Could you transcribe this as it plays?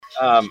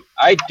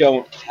I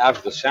don't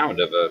have the sound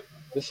of a.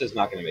 This is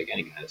not going to make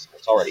any kind of sense.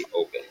 It's already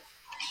open.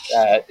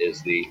 That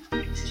is the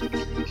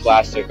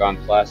plastic on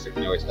plastic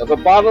noise of a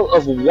bottle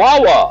of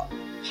Wawa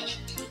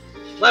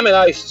lemon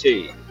iced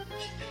tea,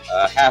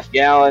 half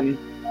gallon.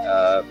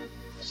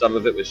 Some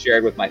of it was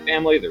shared with my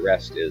family. The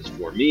rest is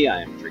for me.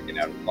 I am drinking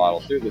out of the bottle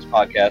through this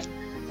podcast.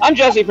 I'm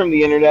Jesse from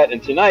the internet,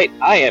 and tonight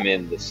I am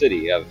in the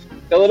city of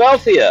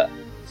Philadelphia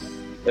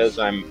because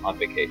I'm on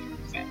vacation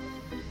with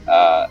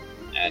family.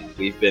 And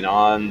we've been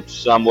on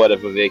somewhat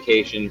of a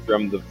vacation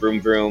from the Vroom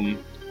Vroom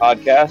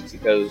podcast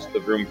because the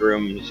Vroom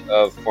Vrooms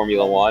of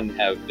Formula One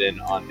have been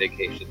on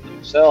vacation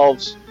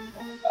themselves.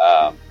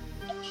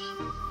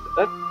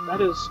 That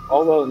is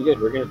all well and good.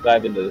 We're going to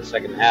dive into the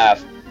second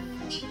half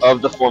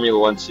of the Formula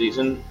One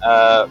season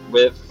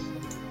with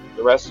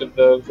the rest of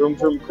the Vroom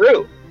Vroom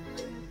crew,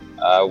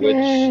 which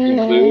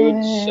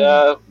includes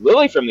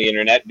Lily from the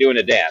internet doing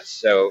a dance.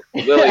 So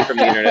Lily from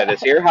the internet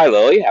is here. Hi,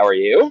 Lily. How are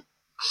you?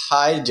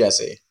 Hi,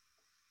 Jesse.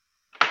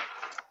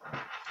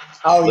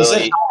 Oh, you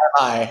said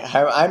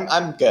hi.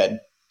 I'm good.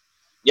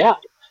 Yeah.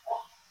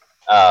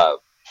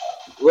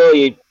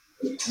 Lily,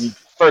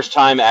 first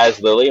time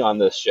as Lily on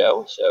this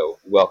show, so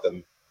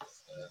welcome.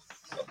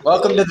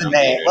 Welcome to the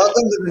name.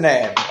 Welcome to the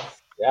name.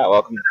 Yeah,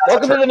 welcome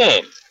to the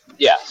name.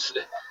 Yes.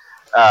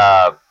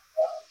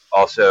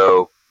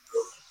 Also,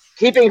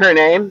 keeping her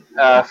name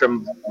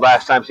from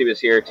last time she was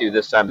here to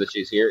this time that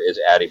she's here is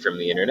Addie from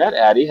the internet.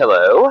 Addie,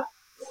 hello.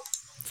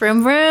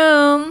 Vroom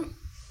vroom.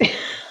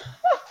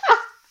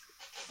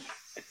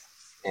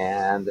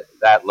 And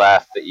that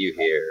laugh that you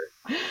hear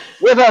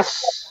with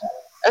us,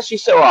 as she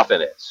so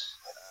often is.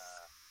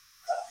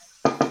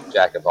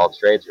 Jack of all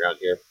trades around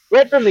here.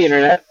 Britt from the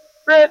internet.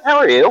 Britt, how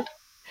are you?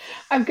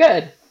 I'm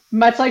good.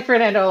 Much like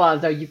Fernando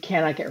Alonso, you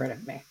cannot get rid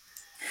of me.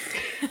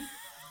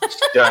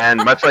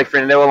 And much like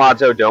Fernando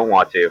Alonso, don't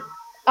want to.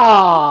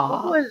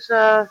 Aww. What was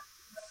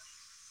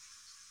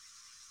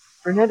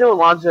Fernando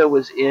Alonso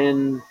was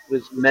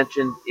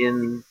mentioned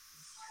in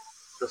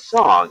the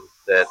song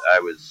that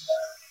I was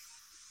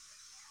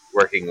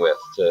working with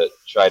to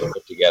try to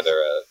put together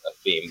a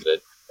theme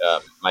that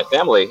my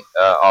family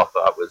all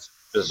thought was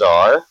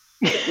bizarre.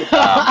 It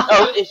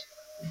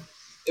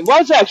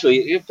was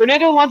actually.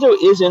 Fernando Alonso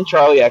is in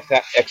Charlie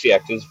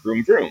XCX's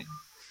Vroom Vroom.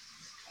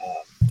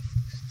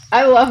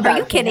 I love that. Are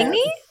you kidding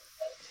me?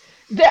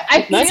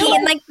 Is he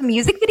in like the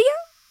music video?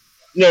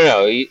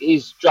 No,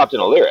 he's dropped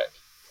in a lyric.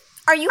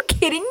 Are you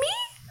kidding me?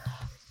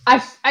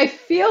 I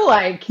feel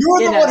like you were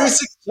the one who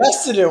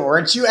suggested it,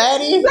 weren't you,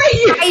 Addie?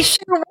 I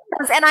sure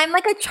was, and I'm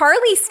like a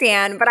Charlie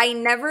stan, but I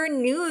never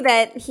knew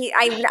that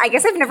I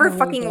guess I've never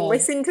fucking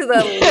listened to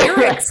the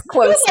lyrics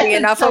closely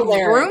enough of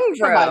Vroom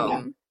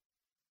Vroom.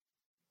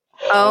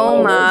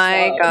 Oh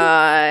my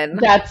god,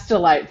 that's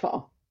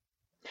delightful,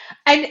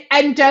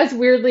 and does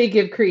weirdly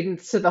give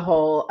credence to the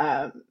whole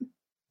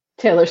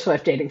Taylor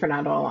Swift dating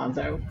Fernando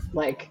Alonso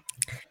like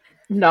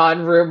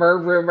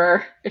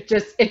rumor. It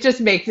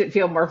just makes it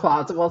feel more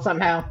plausible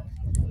somehow.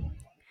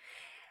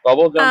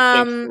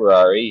 Bubblegum Pink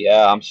Ferrari,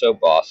 yeah, I'm so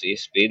bossy,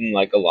 speeding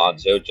like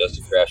Alonso just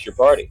to crash your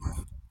party.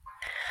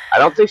 I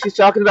don't think she's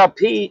talking about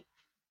Pete.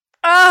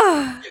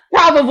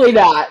 Probably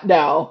not,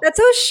 no. That's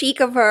so chic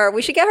of her.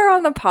 We should get her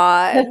on the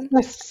pod.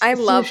 I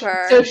love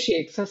her. So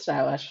chic, so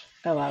stylish.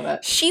 I love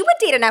it. She would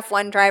date an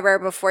F1 driver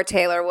before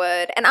Taylor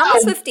would. And I'm a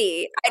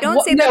Swiftie. I don't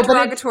say that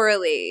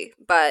derogatorily,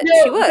 but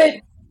she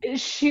would.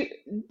 She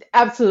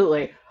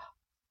absolutely.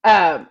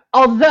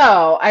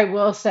 Although I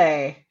will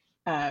say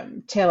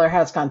Taylor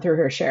has gone through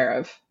her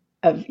share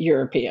of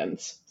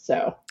Europeans.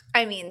 So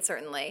I mean,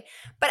 certainly.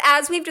 But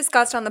as we've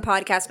discussed on the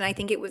podcast, and I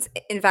think it was,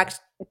 in fact,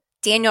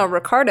 Daniel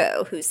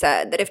Ricciardo who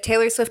said that if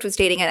Taylor Swift was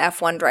dating an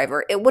F1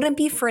 driver, it wouldn't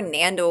be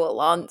Fernando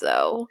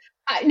Alonso.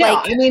 No,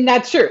 I mean,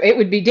 that's true. It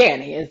would be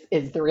Danny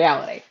is the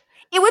reality.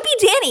 It would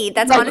be Danny.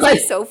 That's honestly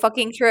so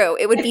fucking true.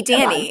 It would be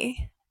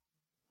Danny.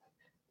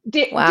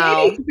 Wow.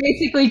 Danny's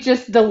basically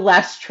just the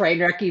less train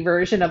wrecky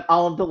version of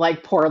all of the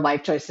like poor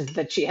life choices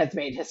that she has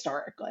made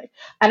historically.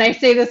 And I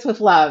say this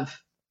with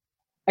love.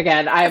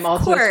 Again, I am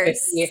also a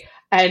Swiftie,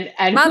 and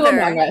who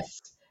among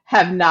us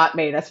have not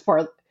made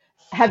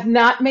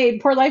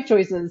poor life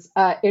choices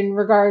in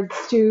regards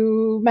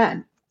to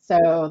men.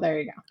 So there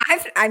you go.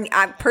 I've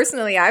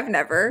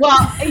never.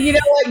 Well, you know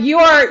what? You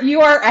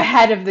are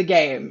ahead of the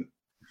game,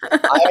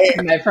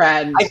 my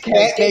friend. I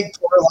can't make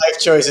poor life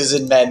choices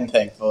in men,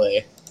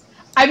 thankfully.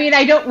 I mean,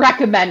 I don't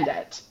recommend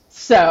it.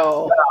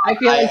 So I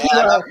feel like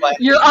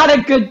you're on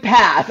a good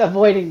path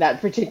avoiding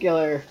that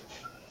particular.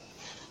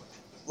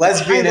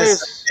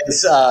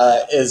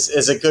 Lesbianism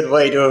is a good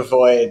way to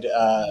avoid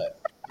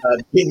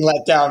being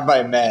let down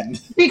by men.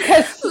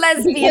 Because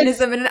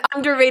lesbianism an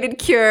underrated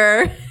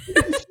cure.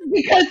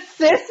 Because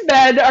cis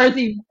men are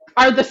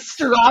the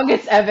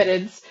strongest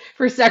evidence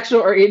for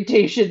sexual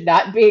orientation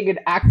not being an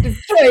active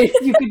choice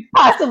you could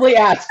possibly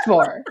ask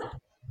for.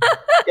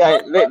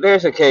 Yeah,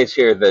 there's a case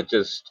here that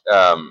just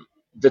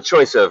the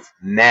choice of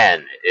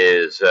men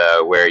is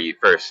where you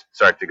first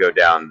start to go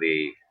down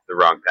the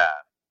wrong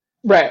path.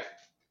 Right.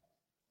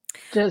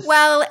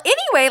 Well,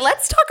 anyway,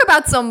 let's talk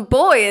about some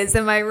boys.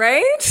 Am I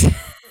right? So,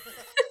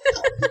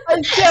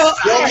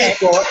 oh my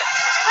god.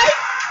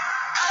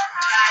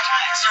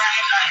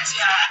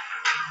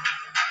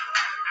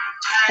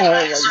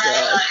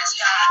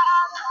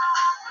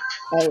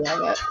 I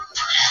love it.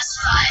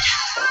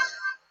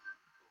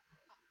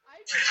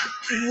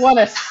 I want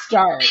to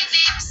start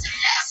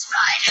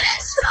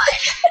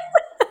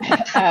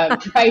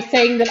by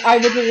saying that I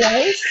would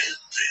like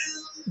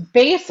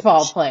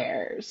baseball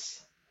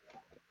players,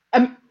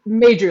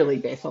 Major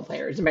League Baseball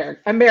players,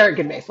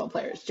 American baseball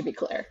players, to be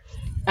clear.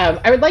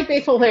 I would like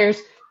baseball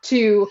players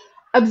to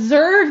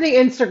observe the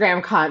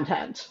Instagram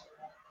content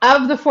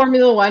of the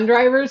Formula One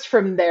drivers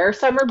from their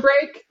summer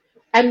break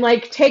and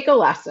like take a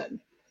lesson.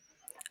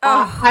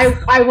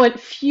 I want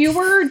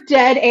fewer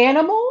dead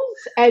animals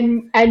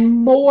and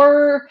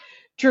more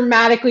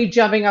dramatically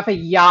jumping off a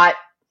yacht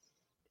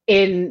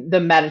in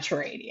the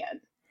Mediterranean.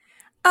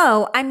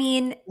 Oh, I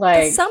mean,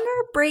 like, the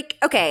summer break.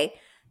 Okay,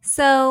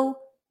 so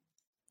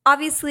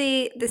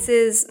obviously this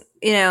is,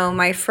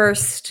 my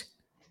first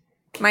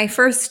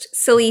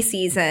silly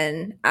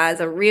season as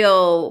a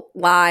real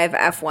live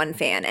F1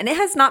 fan, and it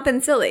has not been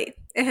silly.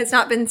 It has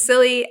not been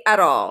silly at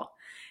all.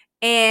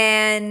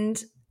 And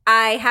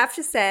I have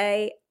to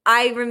say,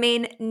 I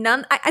remain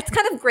it's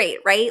kind of great,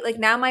 right? Like,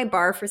 now my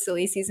bar for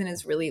silly season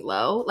is really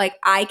low. Like,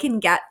 I can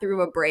get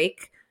through a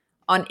break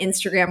on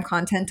Instagram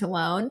content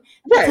alone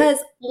because,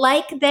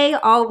 like they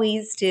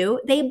always do,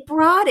 they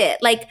brought it.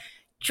 Like,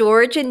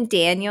 George and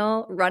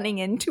Daniel running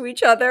into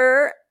each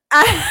other.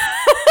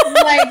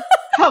 Like,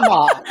 come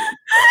on.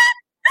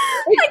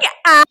 Like,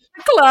 at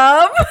the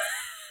club.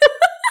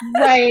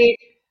 Right.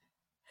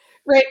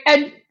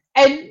 And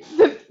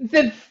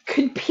the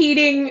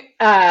competing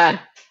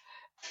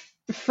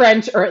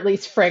French, or at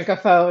least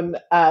Francophone,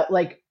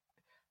 like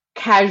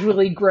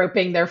casually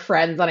groping their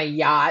friends on a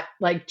yacht,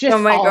 like just oh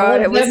my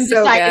god, it was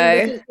so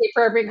deciding this is the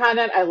appropriate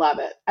content. I love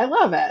it.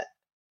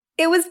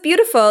 It was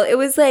beautiful. It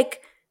was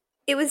like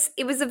it was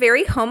a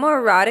very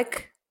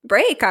homoerotic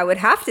break, I would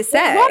have to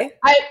say.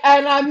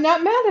 And I'm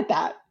not mad at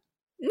that.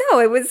 No,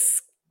 it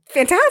was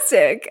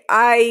fantastic.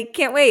 I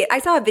can't wait. I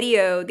saw a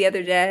video the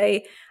other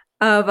day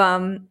of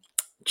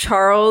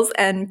Charles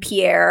and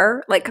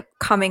Pierre, like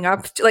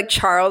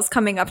Charles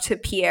coming up to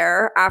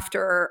Pierre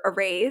after a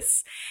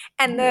race,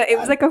 and it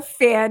was like a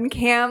fan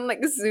cam,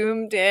 like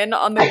zoomed in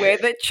on the way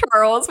that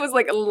Charles was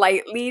like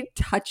lightly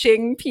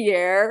touching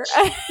Pierre.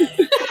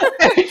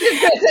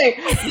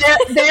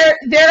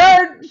 there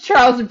are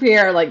Charles and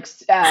Pierre like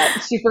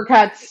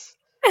supercuts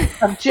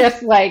of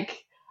just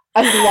like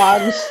a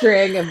long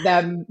string of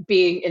them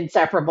being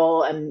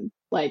inseparable and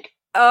like.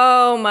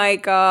 Oh my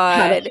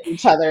god!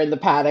 Each other in the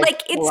paddock.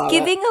 Like, it's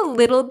giving a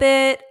little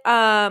bit.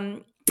 Wow,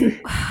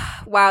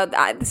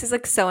 this is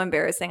like so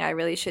embarrassing. I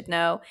really should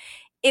know.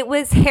 It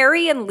was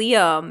Harry and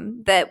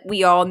Liam that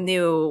we all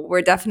knew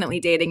were definitely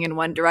dating in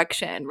One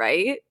Direction,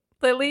 right,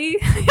 Lily?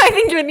 I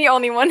think you're the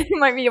only one who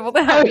might be able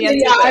to help me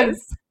answer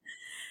this.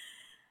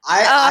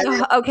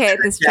 Okay,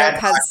 this joke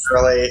has.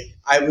 Really,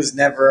 I was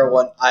never a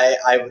one.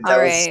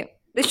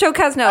 This joke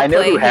has no. I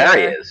know who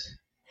Harry is.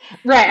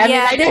 Right. I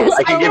mean,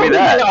 I can give you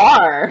that.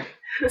 Are.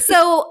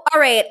 So, all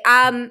right.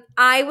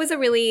 I was a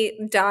really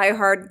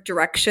diehard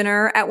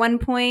Directioner at one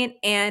point,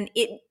 and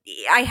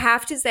I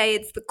have to say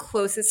it's the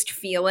closest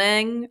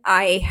feeling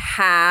I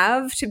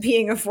have to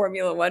being a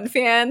Formula One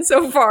fan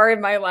so far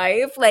in my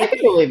life. Like,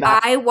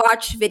 I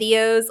watched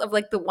videos of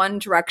like the One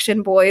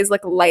Direction boys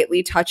like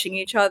lightly touching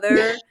each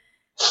other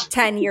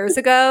 10 years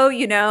ago,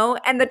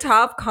 and the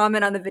top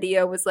comment on the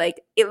video was like,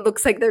 it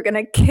looks like they're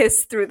gonna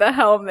kiss through the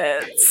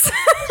helmets.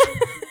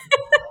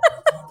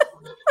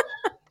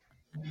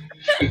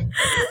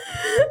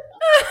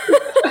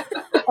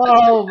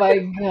 Oh my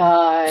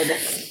god.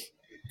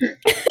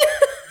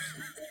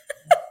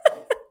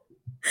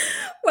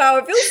 Wow,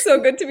 it feels so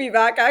good to be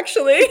back,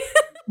 actually.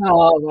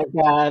 Oh my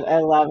god, I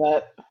love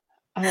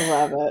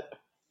it.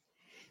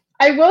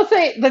 I will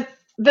say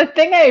the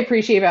thing I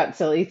appreciate about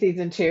Silly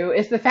Season 2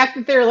 is the fact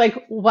that they're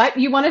like, what?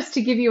 You want us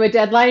to give you a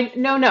deadline?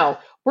 No.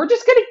 We're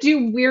just going to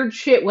do weird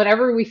shit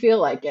whenever we feel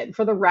like it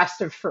for the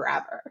rest of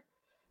forever.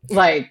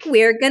 Like,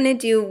 we're going to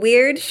do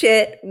weird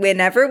shit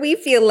whenever we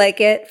feel like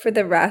it for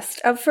the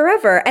rest of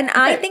forever. And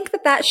I think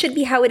that should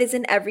be how it is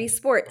in every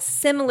sport.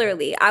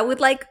 Similarly, I would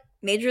like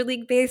Major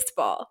League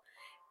Baseball.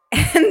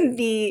 And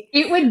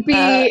it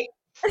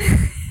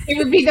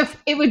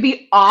would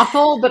be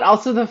awful, but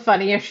also the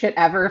funniest shit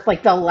ever if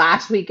like the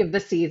last week of the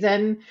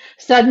season,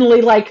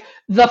 suddenly like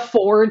the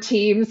 4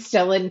 teams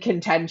still in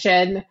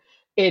contention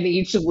in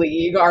each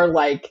league are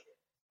like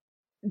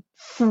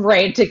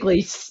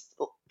frantically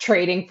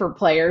trading for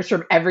players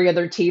from every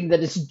other team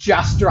that has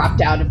just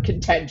dropped out of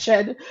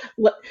contention.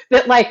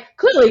 That like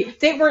clearly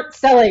they weren't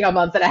selling a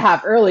month and a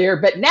half earlier,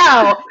 but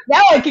now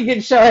I can get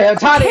Shohei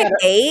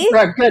Ohtani for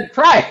a good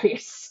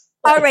price.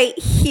 All right,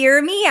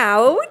 hear me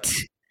out.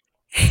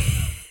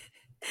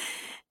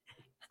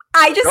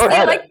 I just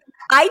feel like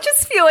I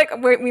just feel like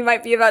we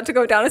might be about to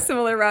go down a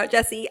similar route,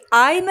 Jesse.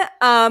 I'm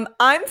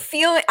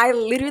feeling. I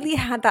literally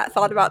had that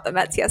thought about the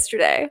Mets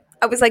yesterday.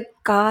 I was like,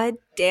 God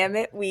damn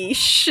it, we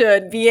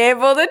should be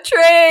able to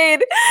trade.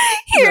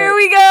 Here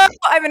we go.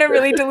 I'm in a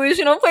really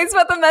delusional place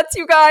about the Mets,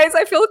 you guys.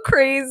 I feel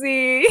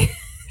crazy.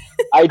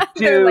 I do.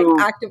 They're like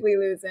actively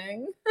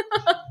losing.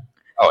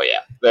 Oh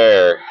yeah,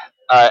 they're.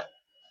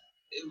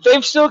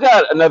 They've still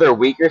got another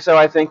week or so,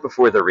 I think,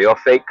 before the real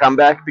fake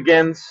comeback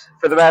begins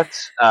for the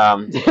Mets.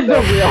 They'll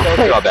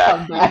draw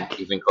back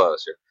even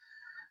closer.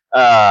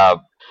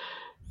 What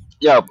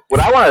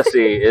I want to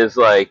see is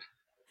like,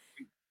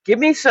 give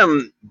me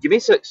some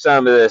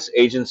of this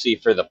agency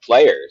for the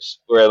players.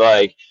 Where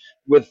like,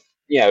 with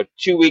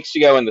 2 weeks to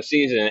go in the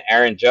season,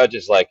 Aaron Judge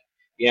is like,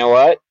 you know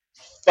what?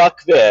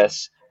 Fuck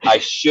this. I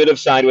should have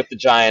signed with the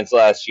Giants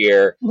last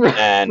year,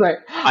 and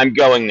I'm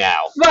going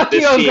now. Fuck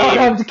you, I'm going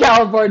home to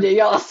California.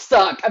 Y'all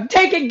suck. I'm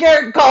taking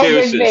Garrett Cole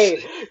with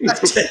me. I'm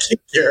taking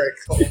Garrett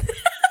Cole.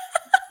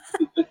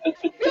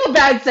 I feel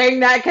bad saying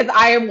that because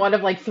I am one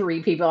of like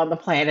 3 people on the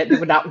planet that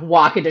would not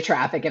walk into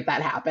traffic if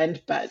that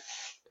happened, but...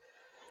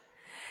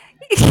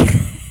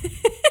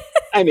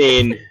 I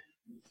mean...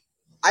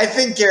 I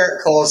think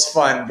Garrett Cole's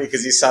fun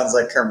because he sounds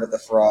like Kermit the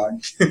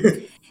Frog.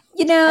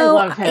 I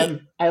love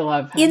him. I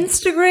love him.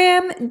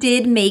 Instagram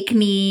did make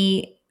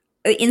me...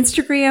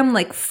 Instagram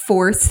like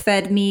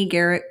force-fed me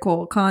Garrett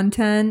Cole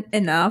content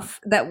enough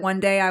that one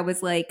day I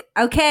was like,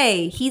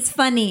 okay, he's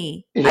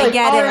funny. I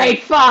get it. All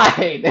right,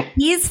 fine.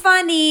 He's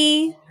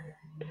funny.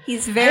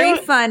 He's very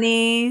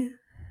funny.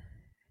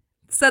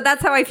 So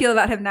that's how I feel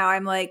about him now.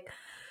 I'm like,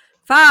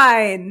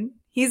 fine,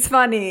 he's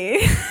funny.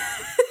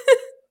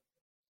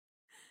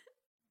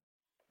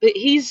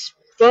 He's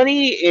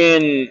funny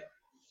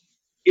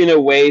in a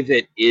way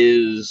that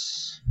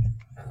is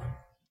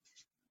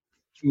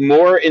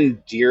more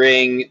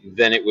endearing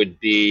than it would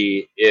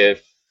be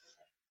if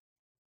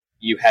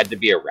you had to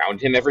be around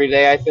him every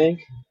day, I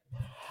think.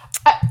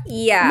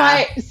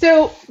 Yeah. He's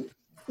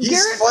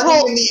Garrett funny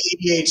Cole, in the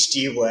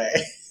ADHD way.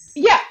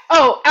 Yeah.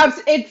 Oh,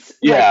 it's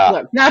yeah.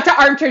 Like, look, not to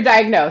armchair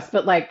diagnose,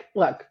 but like,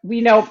 look, we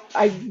know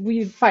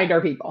we find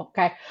our people,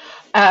 okay?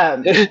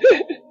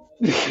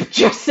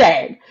 Just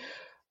saying.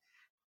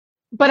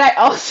 But I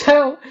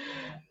also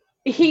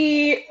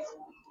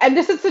and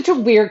this is such a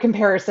weird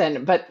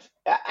comparison, but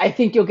I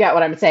think you'll get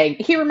what I'm saying.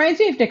 He reminds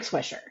me of Nick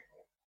Swisher.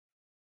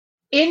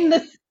 In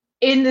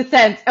the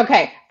sense,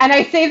 okay, and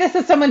I say this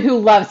as someone who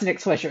loves Nick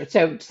Swisher,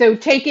 so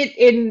take it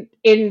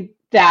in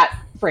that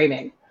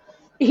framing.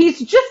 He's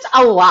just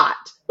a lot.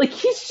 Like,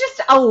 he's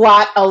just a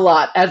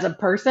lot as a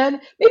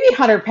person. Maybe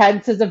Hunter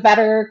Pence is a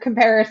better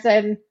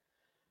comparison.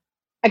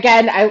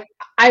 Again,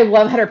 I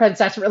love Hunter Pence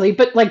desperately,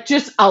 but like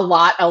just a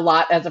lot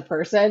as a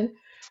person.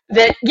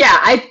 That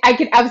I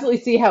could absolutely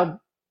see how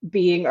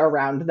being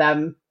around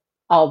them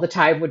all the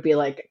time would be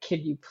like,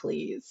 can you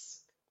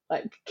please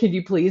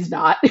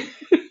not?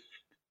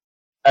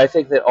 I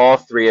think that all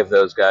 3 of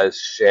those guys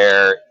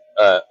share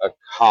a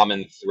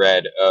common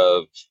thread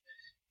of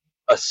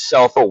a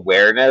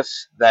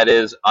self-awareness that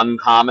is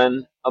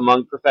uncommon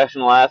among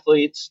professional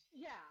athletes,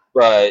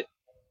 but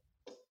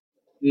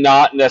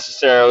not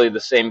necessarily the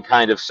same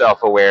kind of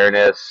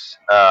self-awareness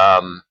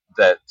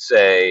that,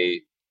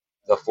 say,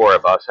 the 4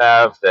 of us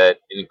have, that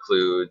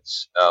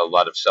includes a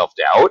lot of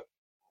self-doubt.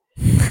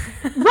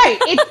 Right.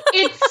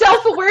 It's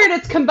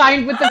self-awareness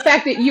combined with the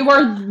fact that you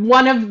are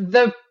one of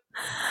the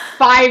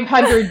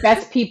 500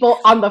 best people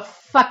on the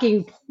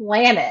fucking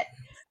planet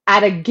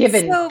at a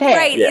given thing.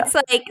 Right. Yeah. It's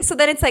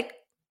like,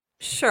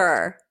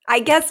 sure, I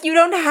guess you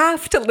don't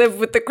have to live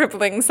with the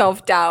crippling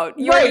self-doubt.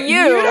 You're right.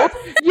 You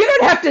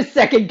don't have to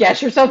second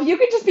guess yourself. You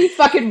can just be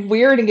fucking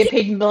weird and get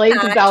paid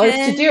millions of dollars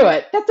to do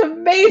it. That's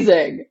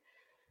amazing.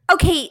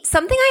 Okay,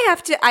 something I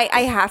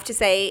have to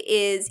say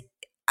is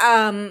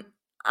I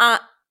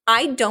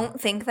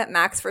don't think that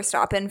Max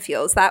Verstappen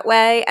feels that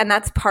way, and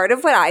that's part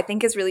of what I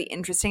think is really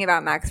interesting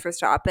about Max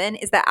Verstappen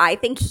is that I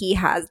think he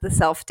has the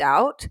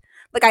self-doubt.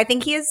 Like, I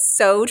think he is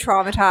so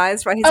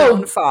traumatized by his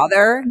own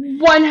father.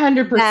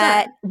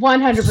 100%.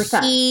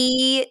 100%.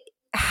 He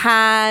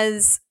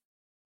has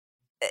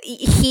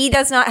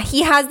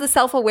the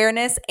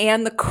self-awareness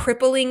and the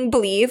crippling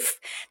belief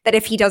that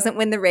if he doesn't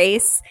win the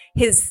race,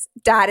 his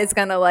dad is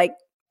going to like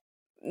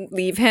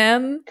leave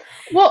him.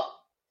 Well,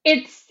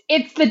 it's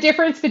the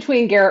difference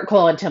between Garrett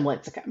Cole and Tim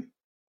Lincecum.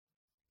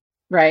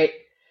 Right?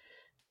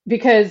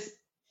 Because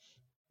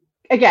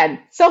again,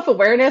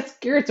 self-awareness,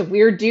 Garrett's a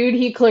weird dude.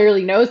 He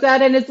clearly knows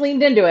that and has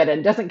leaned into it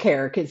and doesn't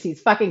care because he's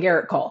fucking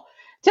Garrett Cole.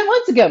 Tim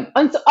Lincecum,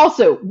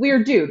 also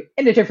weird dude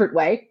in a different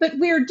way, but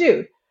weird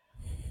dude.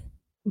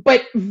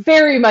 But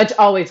very much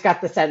always got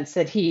the sense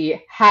that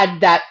he had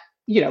that,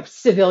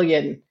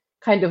 civilian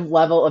kind of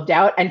level of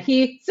doubt. And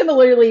he,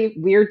 similarly,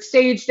 weird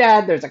stage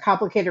dad. There's a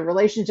complicated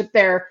relationship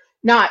there,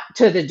 not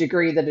to the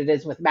degree that it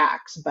is with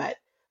Max, but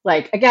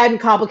like, again,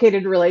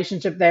 complicated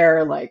relationship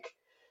there. Like,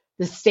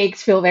 the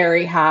stakes feel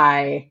very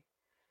high.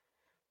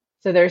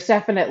 So there's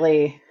an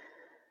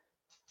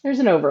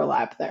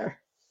overlap there.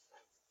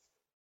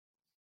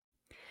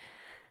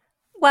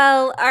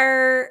 Well,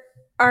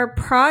 our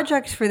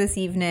project for this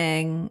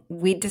evening,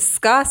 we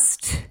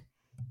discussed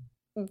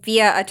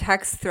via a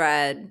text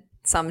thread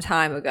some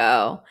time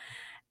ago,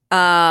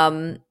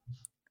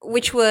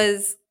 which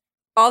was,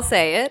 I'll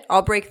say it,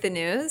 I'll break the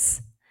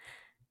news.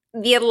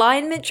 The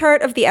alignment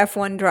chart of the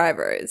F1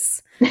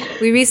 drivers.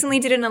 We recently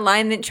did an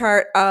alignment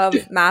chart of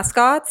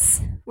mascots,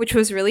 which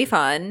was really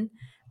fun.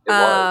 It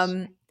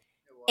was.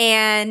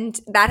 And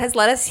that has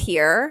led us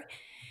here.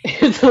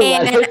 It's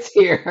led us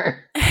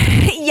here.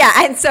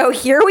 Yeah, and so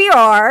here we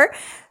are.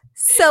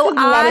 So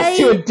Led us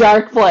to a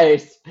dark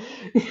place.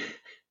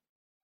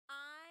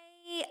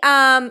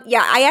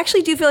 I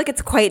actually do feel like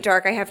it's quite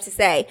dark, I have to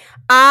say.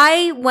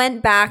 I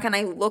went back and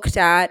I looked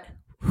at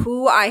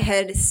who I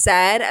had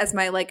said as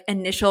my like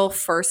initial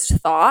first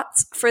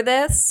thoughts for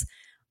this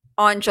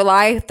on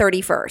July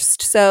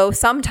 31st. So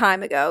some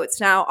time ago. It's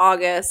now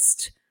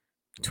August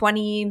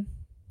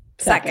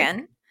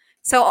 22nd.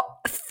 So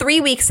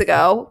 3 weeks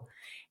ago.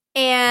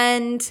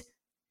 And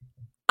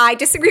I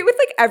disagree with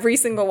like every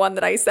single one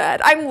that I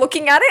said. I'm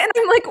looking at it and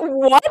I'm like,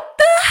 what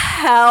the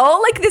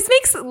hell? Like, this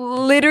makes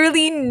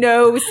literally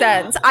no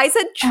sense. I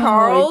said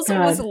Charles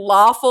was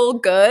lawful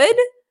good.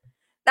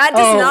 That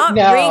does not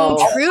ring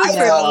true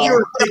for me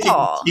at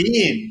all.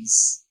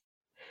 Teams.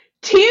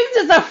 Teams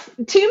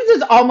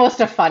is almost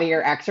a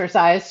funnier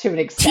exercise to an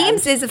extent.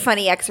 Teams is a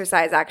funny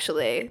exercise,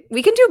 actually.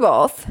 We can do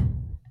both.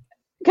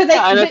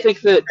 I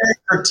think that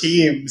for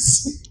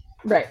teams,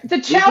 right? The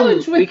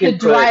challenge with the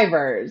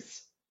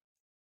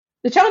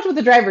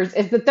drivers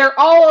is that they're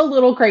all a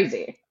little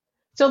crazy.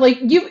 So, like,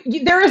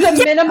 there is a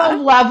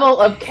minimum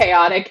level of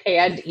chaotic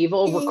and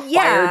evil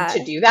required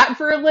to do that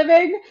for a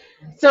living.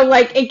 So,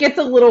 like, it gets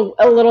a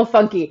little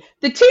funky.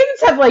 The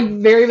teams have like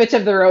very much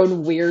of their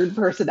own weird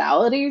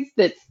personalities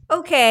that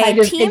kind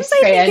of teams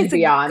expand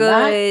beyond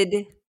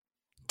that.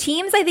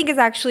 Teams, I think, is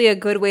actually a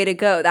good way to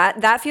go.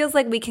 That feels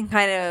like we can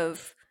kind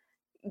of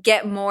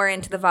get more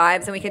into the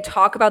vibes and we can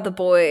talk about the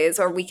boys,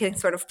 or we can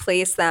sort of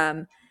place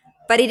them.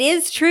 But it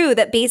is true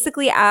that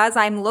basically, as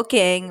I'm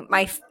looking,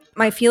 my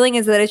feeling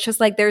is that it's just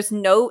like there's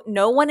no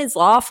one is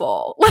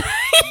lawful.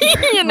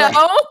 You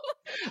know?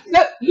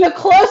 The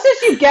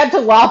closest you get to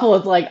lawful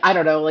is like, I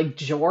don't know, like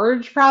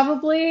George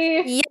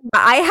probably. Yeah,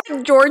 I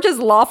had George as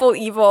lawful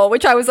evil,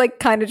 which I was like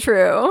kind of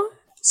true.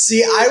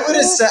 See, I would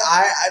have said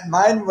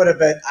I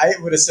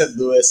would have said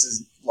Lewis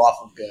is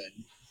lawful good.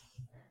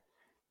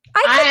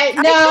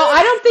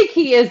 I don't think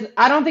he is.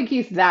 I don't think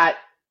he's that.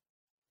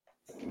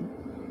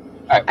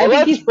 Right, I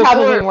think he's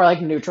probably more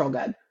like neutral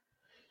good.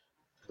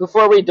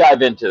 Before we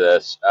dive into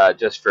this,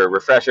 just for a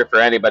refresher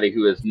for anybody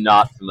who is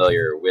not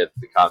familiar with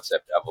the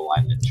concept of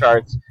alignment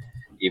charts,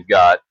 you've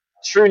got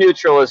true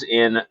neutral is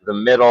in the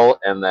middle,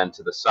 and then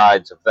to the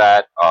sides of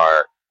that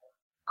are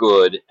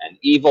good and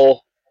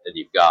evil. Then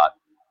you've got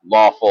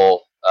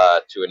lawful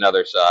to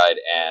another side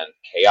and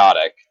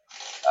chaotic.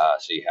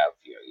 So you have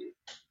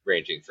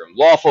ranging from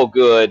lawful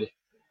good,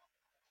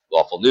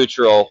 lawful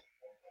neutral,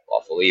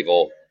 lawful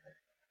evil,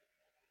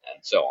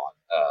 and so on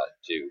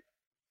to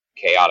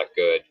chaotic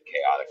good,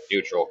 chaotic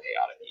neutral,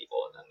 chaotic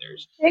evil, and then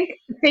there's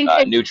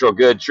neutral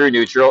good, true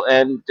neutral,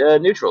 and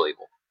neutral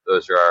evil.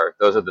 Those are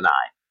the 9.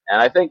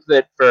 And I think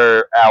that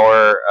for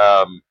our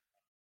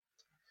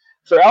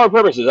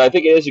purposes, I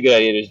think it is a good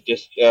idea to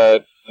just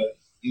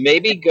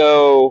maybe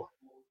go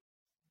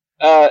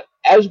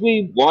as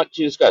we want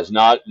to discuss,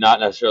 not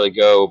necessarily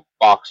go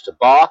box to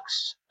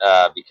box,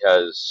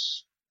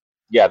 because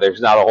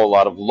there's not a whole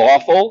lot of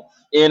lawful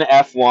in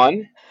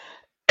F1.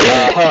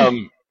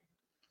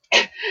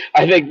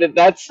 I think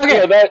that's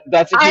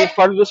that's a huge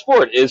part of the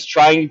sport, is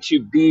trying to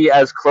be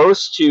as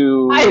close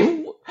to.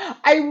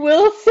 I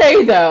will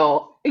say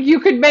though, you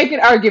could make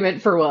an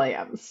argument for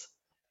Williams.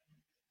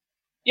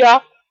 Yeah.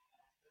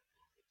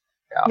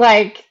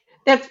 Like,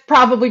 that's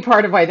probably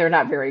part of why they're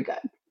not very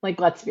good.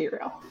 Like, let's be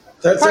real.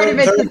 Part of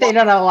it's that they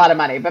don't have a lot of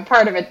money, but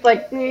part of it's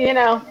like,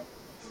 very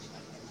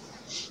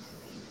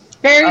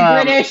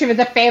British. It was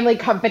a family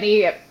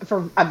company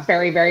for a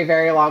very, very,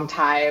 very long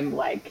time.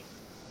 Like.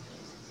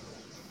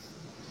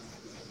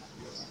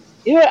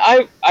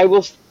 Yeah,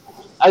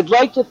 I'd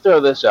like to throw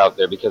this out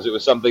there because it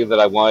was something that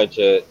I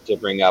wanted to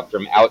bring up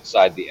from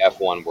outside the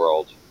F1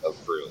 world of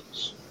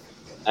Bruins.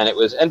 And it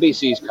was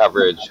NBC's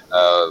coverage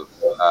of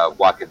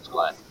Watkins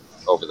Glen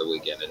over the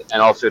weekend.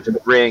 And also to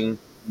bring,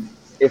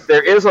 if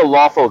there is a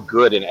lawful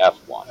good in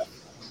F1,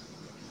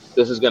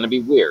 this is going to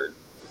be weird,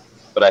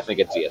 but I think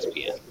it's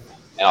ESPN.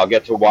 And I'll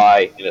get to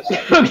why in a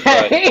second.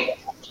 Okay.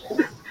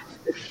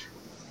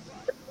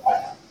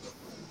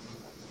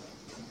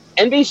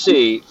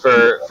 NBC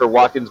for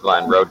Watkins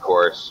Glen road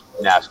course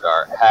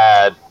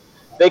NASCAR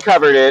they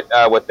covered it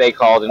what they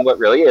called, and what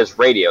really is,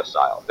 radio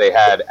style. They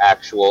had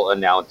actual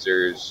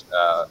announcers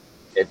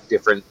at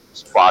different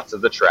spots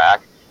of the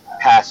track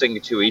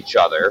passing to each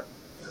other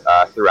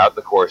throughout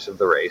the course of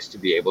the race to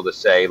be able to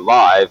say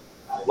live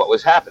what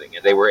was happening,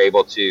 and they were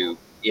able to,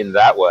 in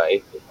that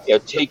way,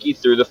 take you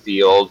through the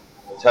field,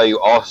 tell you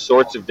all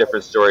sorts of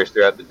different stories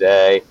throughout the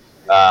day,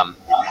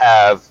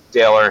 have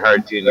Dale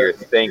Earnhardt Jr.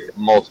 think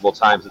multiple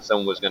times that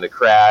someone was going to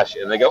crash,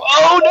 and they go,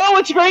 "Oh no,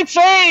 it's a great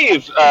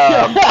save!"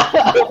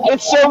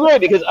 It's so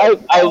great because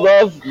I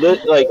love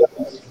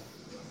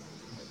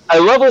I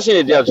love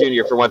listening to Dale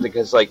Jr. for one thing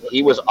because like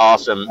he was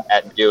awesome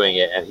at doing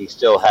it, and he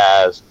still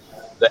has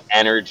the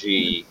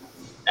energy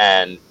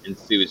and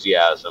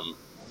enthusiasm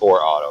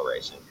for auto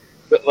racing.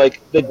 But like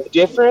the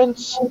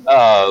difference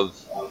of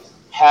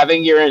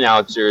having your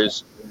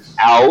announcers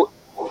out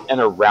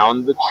and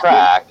around the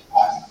track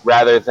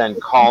rather than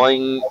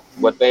calling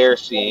what they are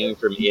seeing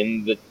from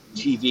in the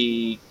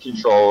TV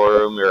control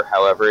room or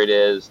however it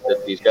is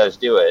that these guys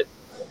do it,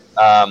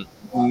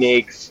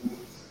 makes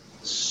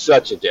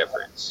such a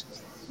difference.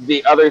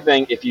 The other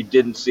thing, if you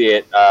didn't see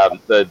it,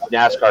 the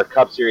NASCAR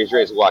Cup Series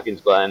race at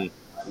Watkins Glen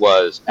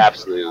was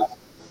absolute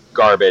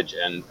garbage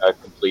and a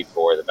complete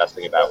bore. The best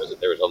thing about it was that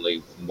there was only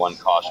one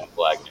caution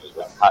flag, and it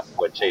was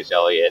when Chase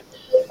Elliott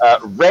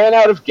ran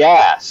out of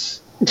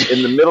gas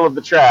in the middle of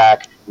the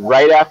track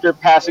right after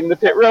passing the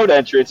pit road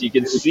entrance. You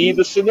can see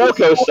the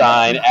Sunoco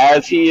sign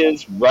as he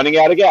is running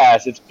out of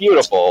gas. It's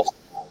beautiful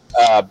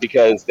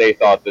because they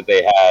thought that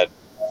they had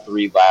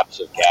 3 laps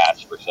of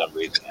gas for some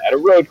reason at a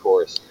road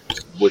course,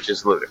 which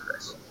is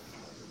ludicrous.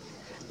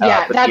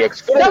 Yeah,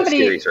 that's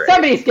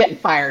somebody's getting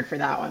fired for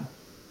that one.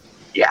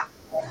 Yeah.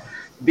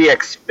 The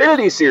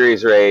Xfinity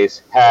Series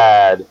race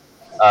had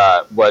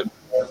what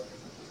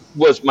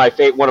was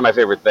one of my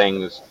favorite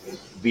things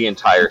the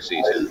entire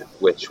season,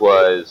 which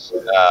was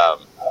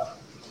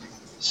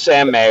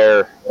Sam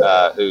Mayer,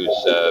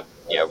 who's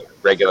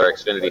regular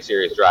Xfinity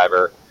Series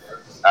driver,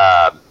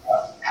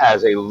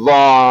 has a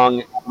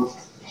long,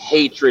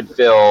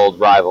 hatred-filled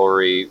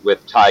rivalry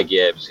with Ty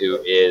Gibbs, who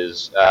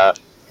is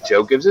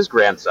Joe Gibbs'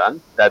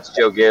 grandson. That's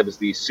Joe Gibbs,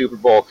 the Super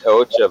Bowl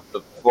coach of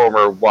the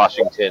former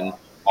Washington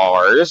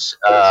R's,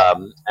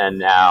 and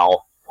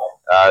now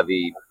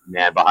the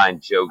man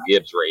behind Joe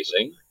Gibbs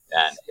Racing.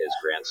 And his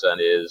grandson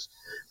is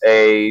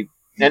an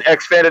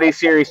Xfinity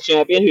Series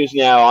champion who's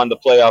now on the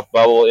playoff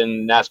bubble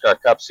in NASCAR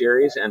Cup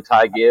Series. And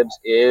Ty Gibbs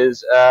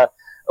is a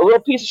little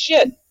piece of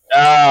shit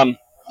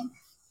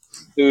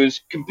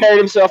who's compared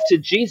himself to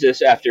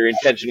Jesus after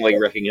intentionally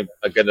wrecking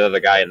another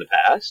guy in the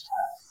past.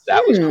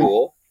 That was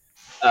cool.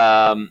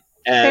 And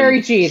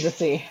very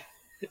Jesus-y.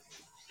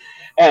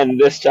 And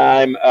this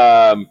time,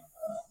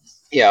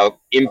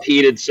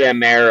 impeded Sam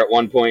Mayer at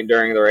one point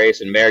during the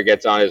race, and Mayer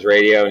gets on his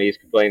radio and he's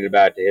complaining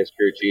about it to his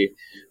crew chief,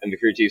 and the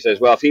crew chief says,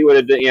 "Well, if he would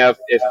have,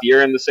 if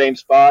you're in the same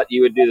spot,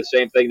 you would do the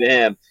same thing to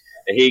him."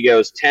 And he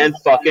goes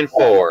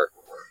 10-4,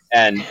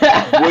 and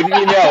wouldn't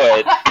you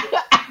know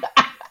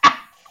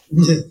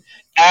it?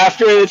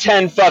 After the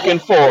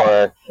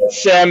 10-4,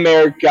 Sam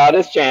Mayer got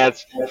his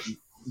chance,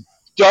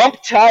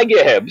 dumped Ty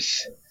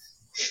Gibbs,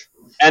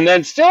 and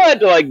then still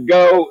had to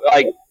go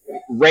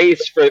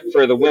race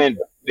for the win,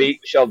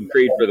 beat Sheldon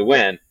Creed for the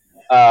win.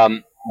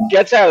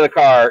 Gets out of the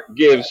car,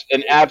 gives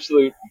an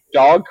absolute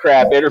dog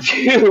crap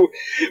interview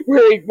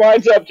where he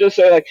winds up just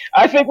saying,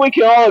 "I think we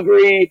can all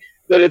agree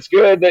that it's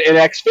good that an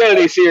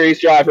Xfinity Series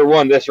driver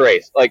won this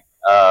race."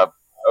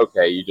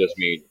 Okay, you just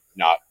mean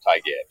not Ty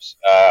Gibbs.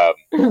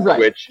 Right.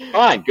 Which,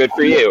 fine, good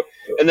for you.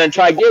 And then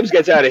Ty Gibbs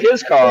gets out of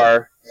his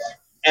car,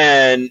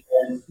 and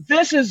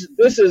this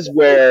is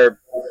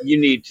where you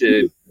need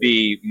to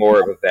be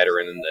more of a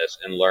veteran in this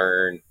and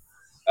learn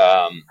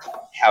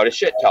how to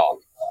shit talk.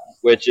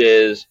 Which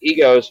is, he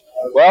goes,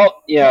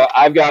 "Well,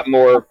 I've got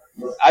more.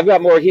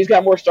 He's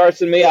got more starts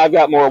than me. I've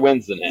got more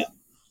wins than him.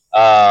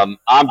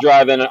 I'm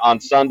driving on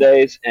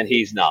Sundays and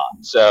he's not.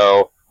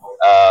 So,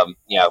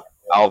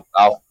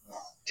 I'll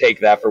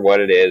take that for what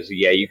it is.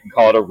 Yeah, you can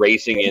call it a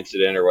racing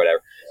incident or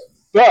whatever.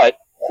 But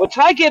what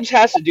Ty Gibbs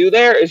has to do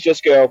there is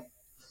just go,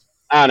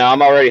 I don't know,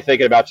 I'm already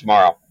thinking about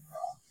tomorrow,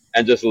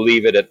 and just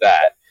leave it at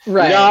that.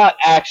 Right. Not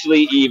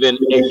actually even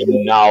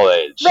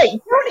acknowledge. Right.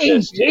 Don't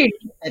engage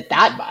it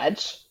that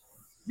much.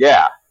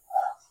 Yeah.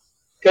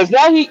 Because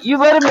now you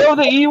let him know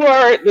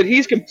that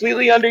he's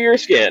completely under your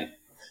skin.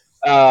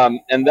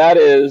 And that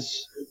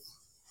is,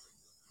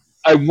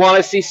 I want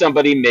to see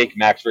somebody make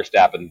Max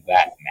Verstappen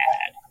that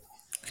mad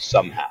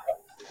somehow.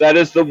 That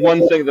is the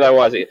one thing that I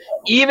want to see.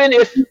 Even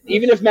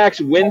if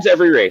Max wins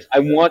every race, I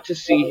want to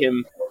see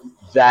him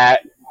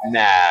that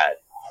mad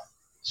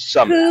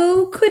somehow.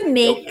 Who could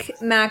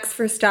make Max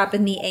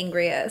Verstappen the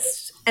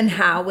angriest, and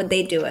how would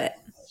they do it?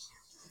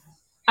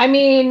 I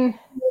mean,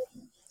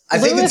 I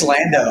think it's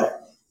Lando.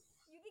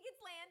 You think it's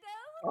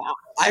Lando?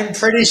 I'm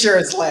pretty sure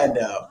it's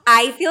Lando.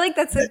 I feel like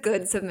that's a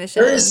good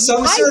submission. There is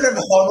some sort of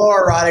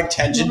homoerotic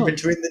tension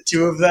between the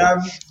two of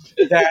them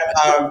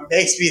that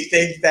makes me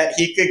think that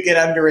he could get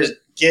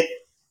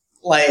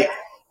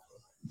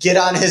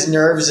on his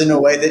nerves in a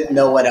way that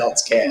no one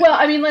else can. Well,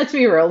 I mean, let's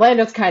be real.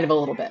 Lando's kind of a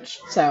little bitch,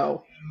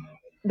 so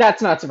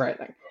that's not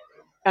surprising.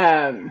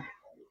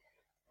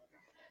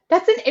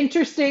 That's an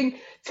interesting,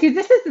 because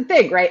this is the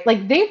thing, right?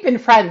 They've been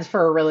friends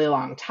for a really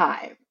long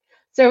time.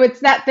 So it's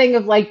that thing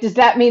of does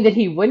that mean that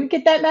he wouldn't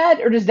get that mad?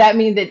 Or does that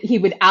mean that he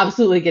would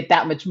absolutely get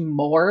that much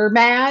more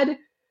mad?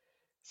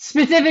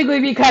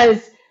 Specifically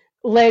because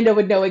Lando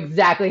would know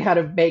exactly how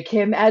to make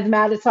him as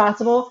mad as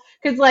possible.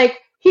 Because, like,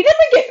 he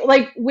doesn't get,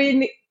 like,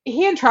 when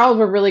he and Charles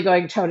were really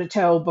going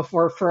toe-to-toe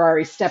before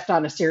Ferrari stepped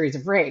on a series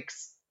of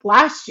rakes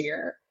last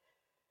year,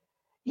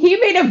 he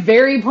made a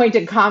very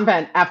pointed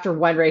comment after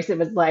one race. It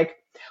was like,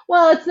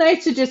 well, it's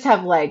nice to just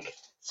have, like,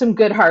 some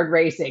good hard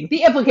racing.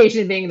 The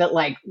implication being that,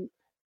 like,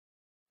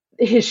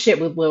 his shit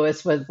with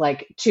Lewis was,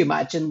 like, too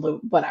much and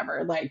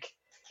whatever. Like,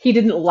 he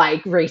didn't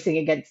like racing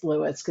against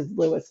Lewis because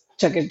Lewis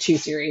took it too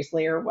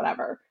seriously or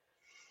whatever.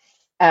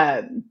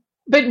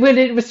 But when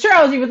it was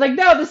Charles, he was like,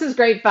 no, this is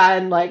great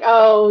fun. Like,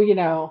 oh, you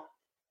know,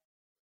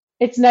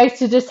 it's nice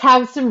to just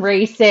have some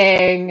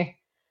racing.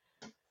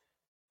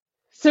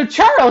 So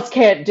Charles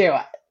can't do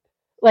it.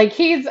 Like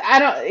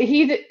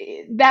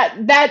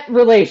that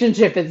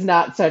relationship is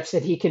not such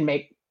that he can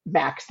make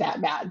Max that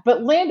mad.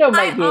 But Lando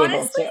might be able to. I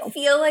honestly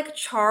feel like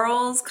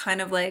Charles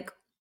kind of like,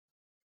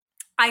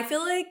 I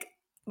feel like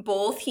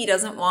both he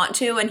doesn't want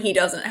to and he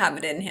doesn't have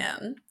it in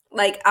him.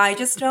 Like, I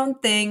just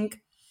don't think,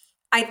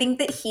 I think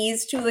that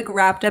he's too like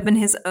wrapped up in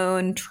his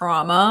own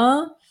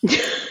trauma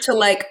to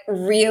like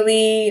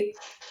really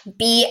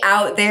be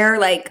out there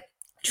like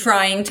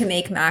trying to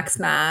make Max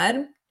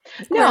mad.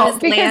 No,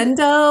 because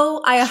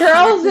Lando,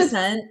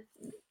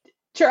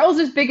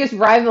 Charles's biggest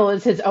rival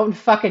is his own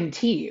fucking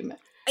team.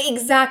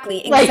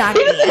 Exactly. Like,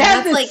 he doesn't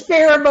have the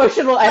spare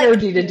emotional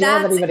energy to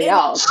deal with anybody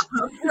else.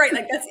 Right,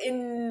 like that's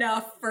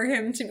enough for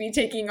him to be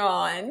taking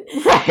on.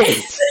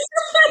 Right.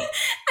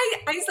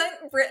 I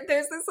sent Britt,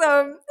 there's this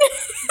I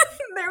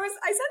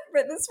sent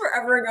Britt this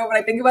forever ago, but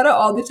I think about it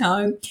all the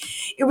time.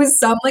 It was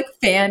some like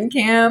fan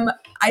cam.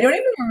 I don't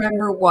even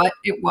remember what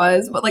it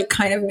was, but like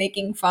kind of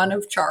making fun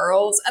of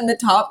Charles. And the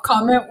top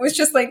comment was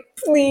just like,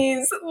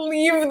 please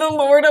leave the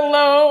Lord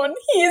alone.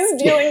 He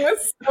is dealing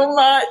with so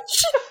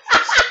much.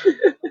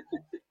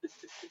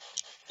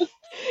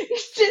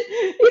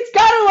 He's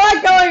got a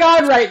lot going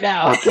on right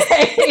now, okay?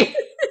 And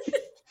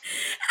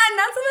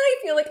that's what I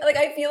feel like. Like,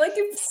 I feel like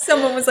if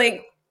someone was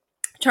like,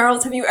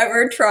 Charles, have you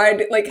ever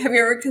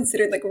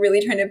considered like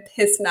really trying to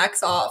piss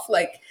Max off?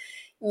 Like,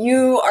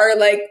 you are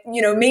like,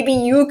 you know, maybe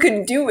you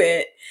could do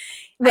it.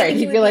 Right,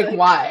 he'd be like,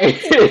 why?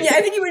 Yeah,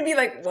 I think he would be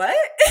like, what?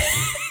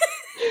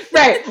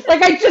 Right,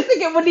 like I just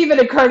think it wouldn't even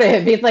occur to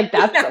him. He's like,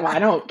 I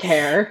don't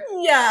care.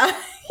 Yeah.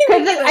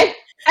 I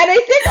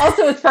think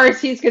also as far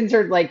as he's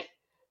concerned, like,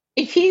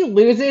 if he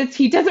loses,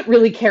 he doesn't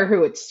really care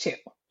who it's to.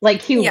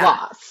 Like, he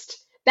lost.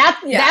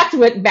 That's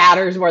what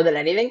matters more than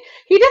anything.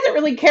 He doesn't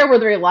really care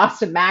whether he lost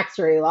to Max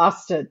or he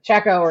lost to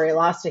Checo or he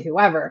lost to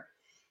whoever.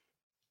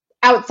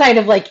 Outside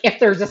of, like, if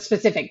there's a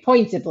specific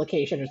points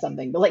implication or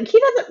something. But, like, he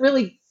doesn't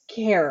really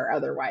care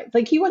otherwise.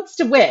 Like, he wants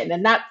to win,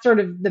 and that's sort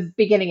of the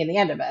beginning and the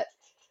end of it.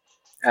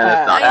 And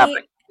it's not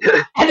happening.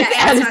 And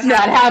it's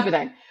not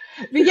happening.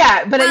 But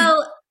yeah, but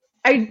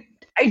I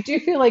do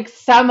feel like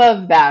some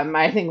of them,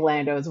 I think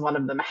Lando is one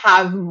of them,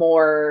 have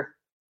more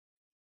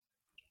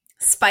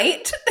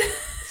spite.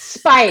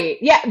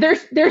 Yeah,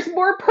 there's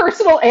more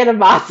personal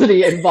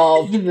animosity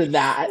involved than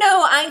that.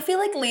 No, I feel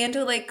like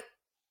Lando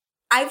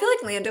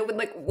would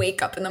like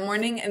wake up in the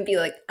morning and be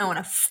like, I want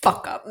to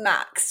fuck up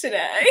Max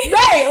today.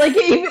 Right, like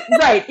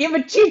it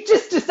would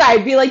just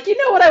decide, be like, you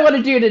know what I want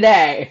to do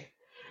today.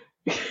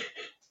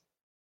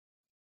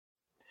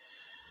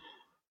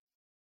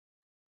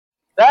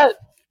 That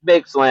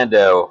makes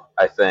Lando,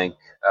 I think,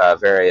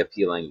 very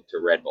appealing to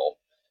Red Bull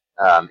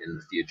in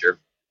the future.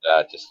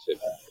 Just to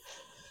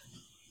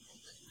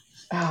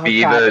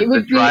be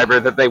the driver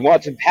that they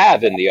want to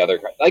have in the other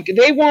car. Like,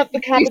 they want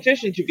the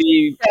competition to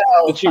be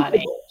the two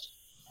Red Bulls,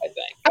 I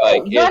think.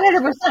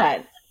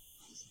 100%.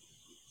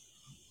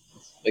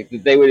 Like,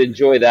 they would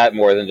enjoy that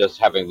more than just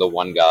having the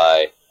one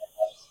guy.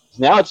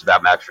 Now it's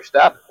about Max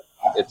Verstappen.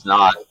 It's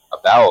not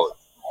about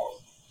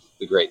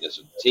the greatness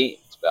of the team.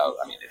 It's about,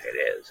 I mean, if it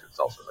is, it's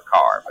also the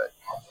car, but...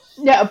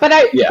 No, but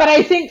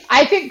I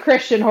think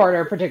Christian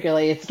Horner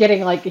particularly, it's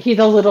getting like, he's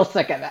a little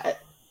sick of it.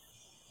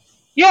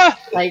 Yeah.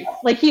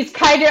 Like he's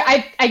kind of,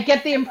 I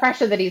get the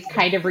impression that he's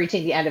kind of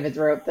reaching the end of his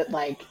rope, that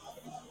like,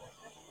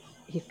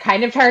 he's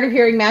kind of tired of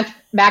hearing Max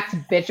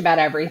bitch about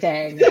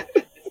everything.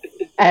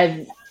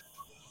 And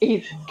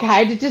he's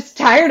kind of just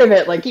tired of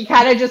it. Like, he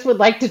kind of just would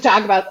like to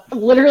talk about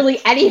literally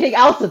anything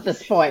else at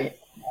this point.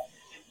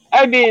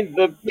 I mean,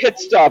 the pit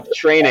stop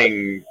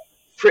training,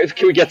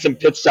 can we get some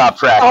pit stop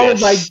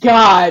practice? Oh my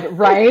god,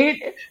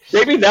 right?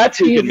 Maybe that's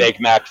who can make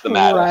Max the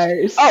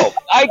maddest. Oh,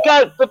 I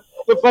got, but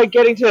by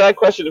getting to that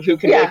question of who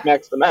can make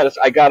Max the maddest,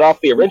 I got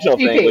off the original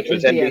thing, which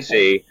was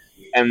NBC,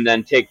 and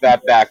then take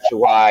that back to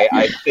why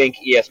I think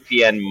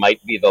ESPN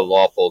might be the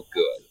lawful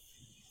good.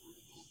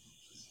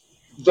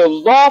 The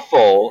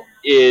lawful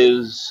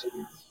is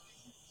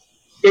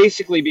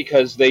basically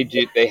because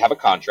they have a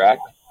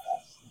contract,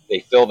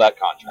 they fill that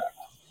contract.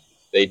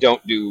 They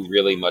don't do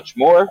really much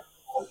more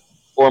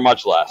or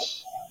much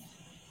less.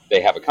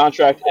 They have a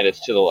contract, and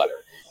it's to the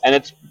letter. And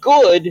it's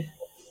good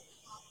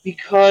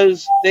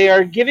because they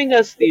are giving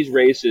us these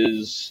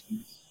races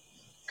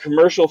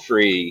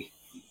commercial-free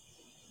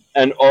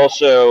and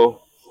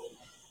also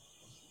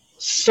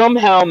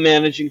somehow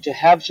managing to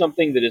have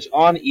something that is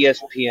on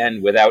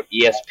ESPN without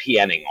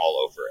ESPNing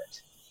all over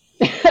it.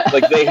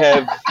 Like they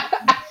have,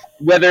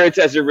 whether it's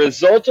as a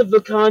result of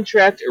the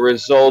contract, a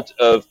result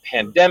of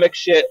pandemic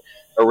shit,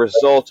 a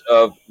result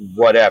of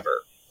whatever.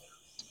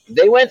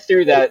 They went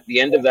through the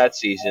end of that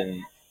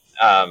season,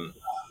 coming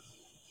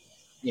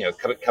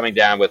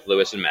down with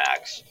Lewis and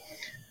Max.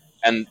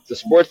 And the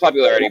sport's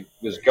popularity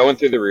was going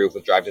through the roof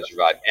with Drive to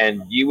Survive.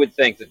 And you would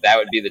think that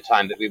would be the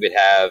time that we would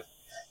have,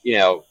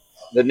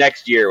 the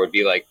next year would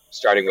be like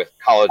starting with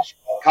college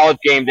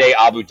game day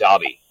Abu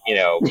Dhabi,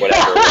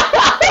 whatever.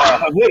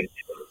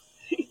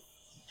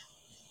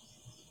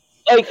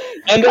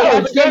 And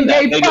college game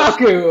day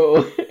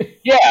Baku.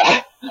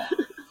 Yeah.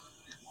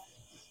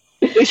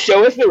 They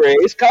show us the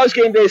race. College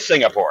game day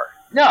Singapore.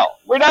 No,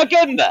 we're not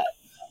getting that.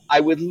 I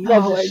would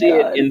love to see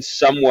it in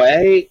some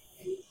way,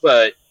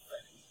 but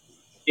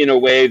in a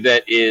way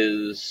that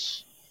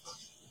is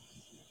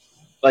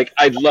like,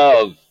 I'd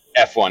love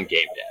F1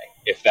 game day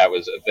if that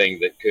was a thing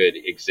that could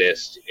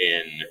exist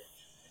in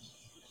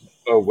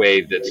a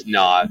way that's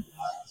not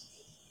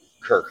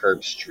Kirk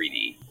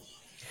Herbstreety.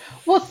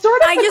 Well,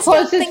 sort of the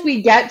closest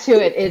we get to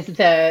it is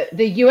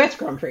the U.S.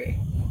 Grand Prix.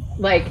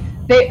 Like,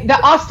 the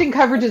Austin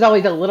coverage is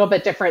always a little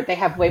bit different. They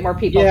have way more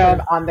people sort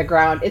of on the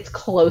ground. It's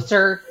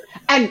closer.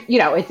 And,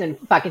 it's in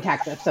fucking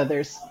Texas, so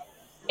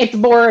it's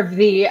more of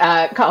the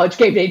college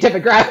game day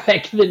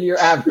demographic than your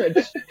average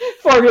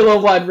Formula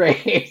One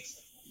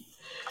race.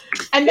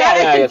 And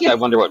I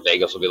wonder what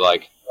Vegas will be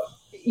like.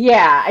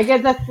 Yeah, I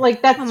guess that's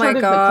sort of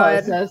the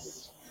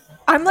closest.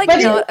 I'm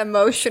not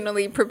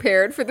emotionally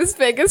prepared for this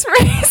Vegas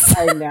race.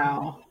 I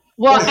know.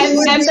 Well,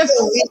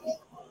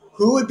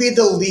 who would be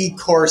the Lee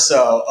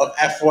Corso of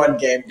F1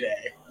 game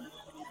day?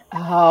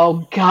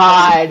 Oh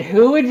God,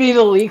 who would be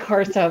the Lee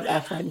Corso of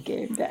F1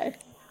 game day?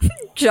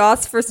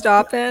 Jos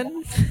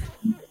Verstappen.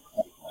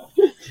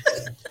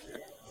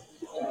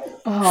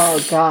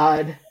 Oh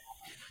God.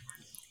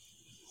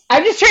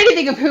 I'm just trying to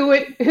think of who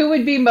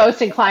would be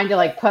most inclined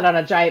to put on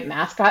a giant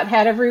mascot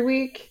hat every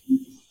week.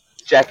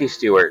 Jackie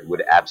Stewart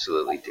would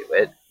absolutely do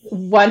it.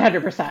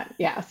 100%.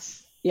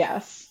 Yes.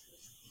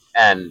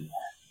 And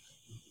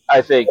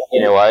I think,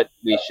 you know what,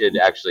 we should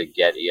actually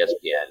get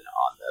ESPN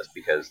on this,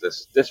 because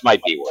this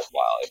might be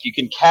worthwhile. If you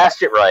can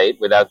cast it right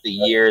without the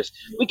years,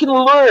 we can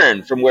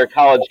learn from where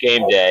college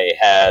game day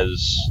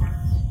has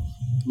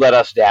let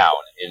us down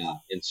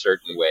in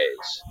certain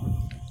ways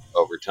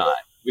over time.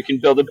 We can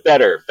build a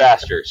better,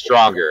 faster,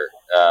 stronger,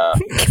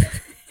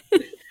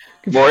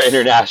 more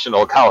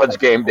international college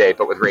game day,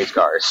 but with race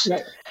cars.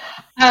 Right.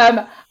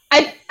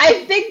 I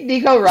think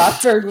Nico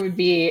Rosberg would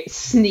be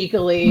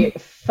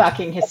sneakily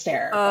fucking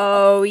hysterical.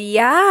 Oh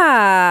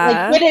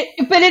yeah, but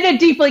in a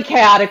deeply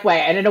chaotic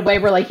way, and in a way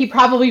where he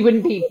probably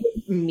wouldn't be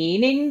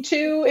meaning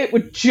to. It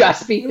would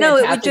just be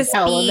fantastic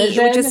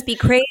television. It would just be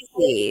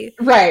crazy,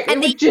 right?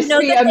 And it would just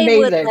be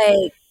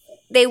amazing.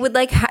 They would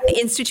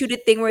institute a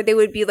thing where they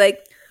would be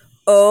like,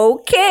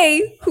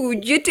 okay,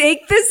 who'd you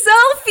take the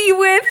selfie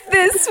with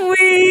this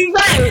week?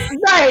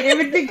 Right. It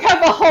would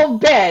become a whole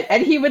bit,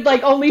 and he would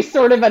only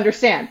sort of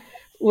understand,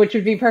 which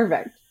would be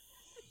perfect.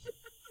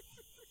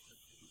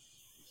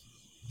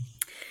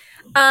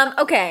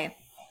 Okay,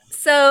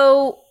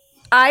 so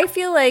I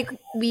feel like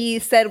we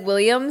said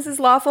Williams is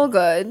lawful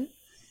good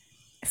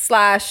 /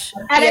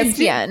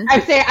 ESPN. I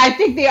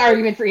think the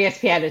argument for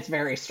ESPN is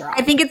very strong.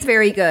 I think it's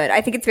very good.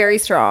 I think it's very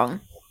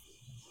strong.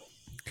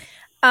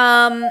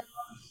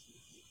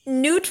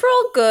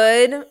 Neutral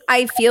good,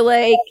 I feel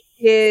like,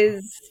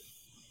 is...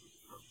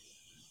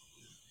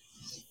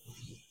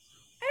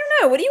 I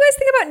don't know. What do you guys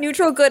think about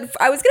neutral good?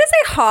 I was going to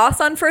say Haas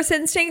on First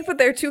Instinct, but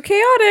they're too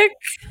chaotic.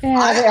 Yeah,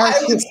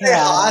 I would say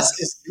Haas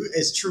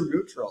is true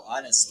neutral,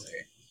 honestly.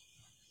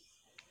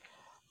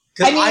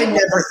 Because I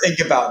never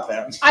think about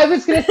them. I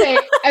was going to say...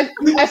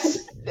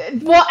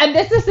 well, and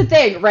this is the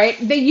thing, right?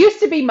 They used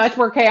to be much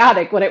more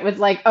chaotic when it was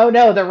oh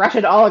no, the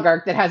Russian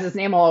oligarch that has his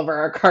name all over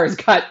our cars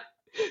got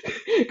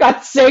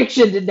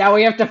sanctioned, and now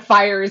we have to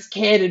fire his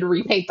kid and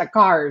repaint the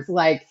cars.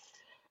 It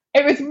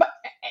was,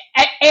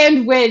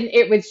 and when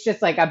it was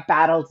just a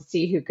battle to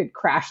see who could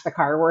crash the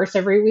car worse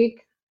every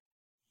week.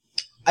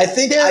 I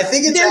think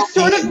it's they're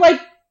sort of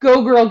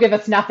go girl, give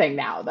us nothing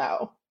now,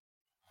 though.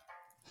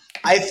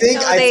 I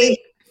think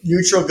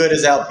neutral good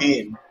is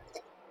Alpine.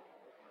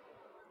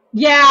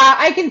 Yeah,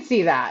 I can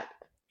see that.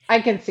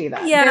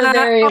 Yeah, they're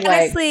very,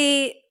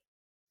 honestly,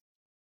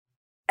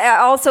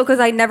 also because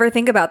I never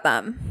think about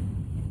them.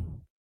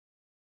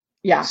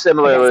 Yeah.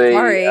 Similarly,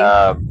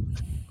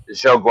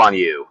 Zhou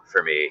Guanyu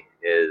for me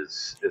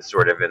is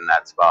sort of in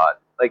that spot.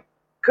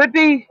 Could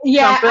be.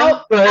 Yeah,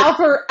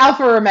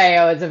 Alfa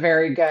Romeo is a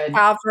very good.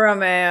 Alfa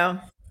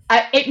Romeo.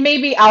 It may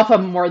be Alfa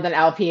more than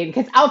Alpine,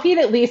 because Alpine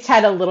at least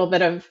had a little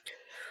bit of.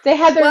 They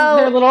had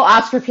their little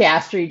Oscar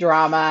Piastri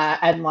drama,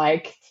 and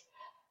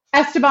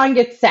Esteban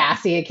gets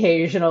sassy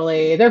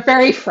occasionally. They're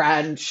very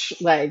French,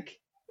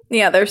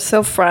 Yeah, they're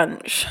so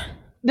French.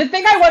 The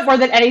thing I want more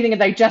than anything is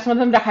I just want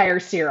them to hire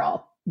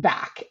Cyril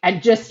back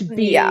and just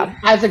be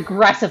as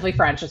aggressively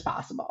French as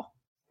possible.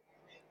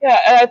 Yeah,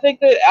 and I think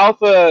that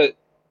Alpha,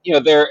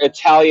 they're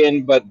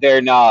Italian, but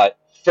they're not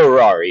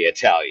Ferrari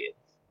Italian.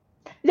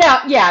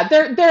 Yeah,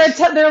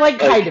 they're like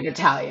kind of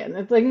Italian.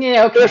 It's like,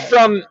 yeah, okay.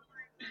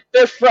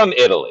 They're from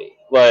Italy.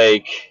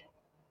 Like,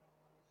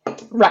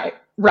 right.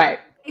 I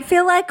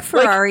feel like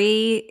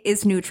Ferrari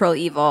is neutral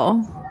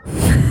evil.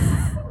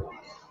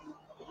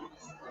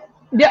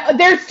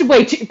 There's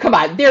way too. Come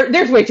on,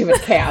 there's way too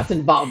much chaos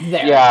involved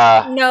there.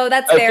 Yeah. No,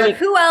 that's fair.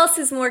 Who else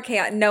is more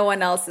chaotic? No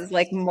one else is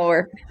like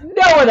more.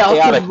 No one else.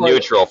 Chaotic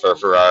neutral for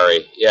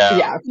Ferrari.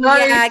 Yeah.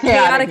 Yeah.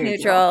 Chaotic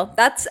neutral.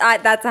 That's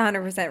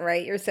 100%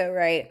 right. You're so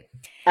right.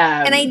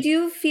 And I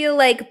do feel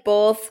like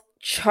both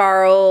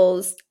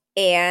Charles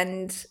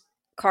and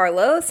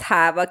Carlos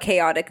have a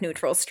chaotic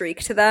neutral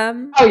streak to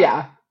them. Oh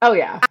yeah.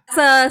 As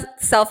a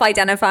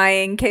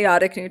self-identifying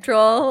chaotic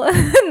neutral,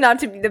 not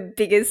to be the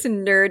biggest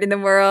nerd in the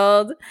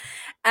world,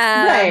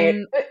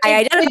 right. I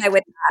identify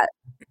with that.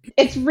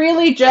 It's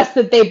really just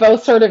that they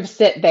both sort of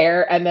sit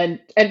there,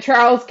 and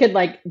Charles could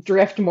like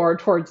drift more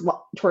towards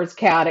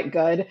chaotic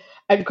good,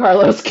 and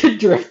Carlos could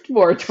drift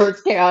more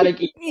towards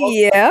chaotic evil.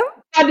 Yeah.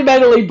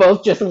 Fundamentally,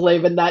 both just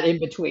live in that in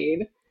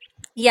between.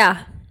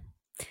 Yeah.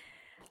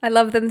 I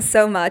love them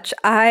so much.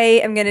 I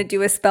am going to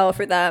do a spell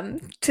for them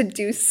to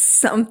do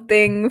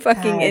something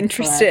fucking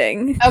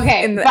interesting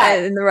in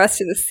the rest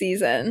of the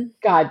season.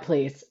 God,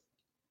 please.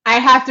 I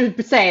have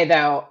to say,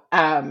 though,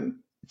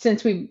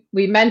 since we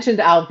mentioned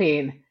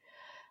Alpine,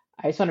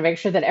 I just want to make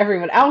sure that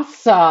everyone else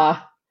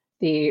saw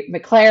the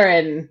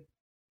McLaren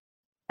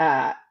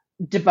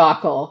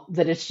debacle,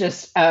 that it's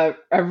just a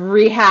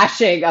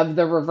rehashing of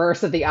the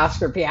reverse of the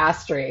Oscar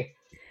Piastri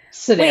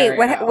scenario.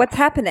 Wait, what's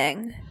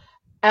happening?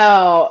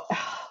 Oh,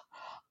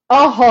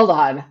 hold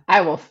on.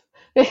 I will.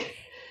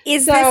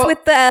 Is this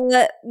with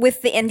the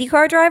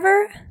IndyCar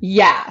driver?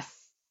 Yes.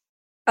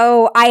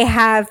 Oh, I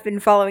have been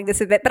following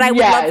this a bit, but I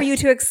would love for you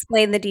to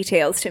explain the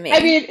details to me.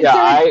 I mean,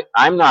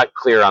 I'm not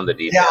clear on the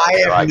details. Yeah, I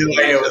have no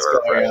idea what's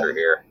going on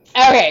here.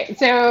 Okay,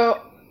 so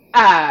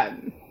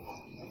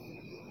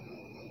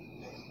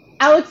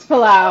Alex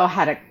Palau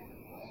had a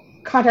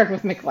contract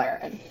with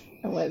McLaren.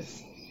 It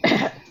was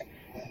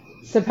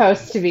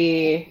supposed to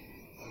be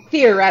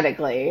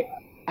theoretically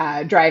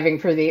driving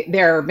for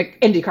their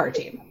IndyCar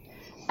team.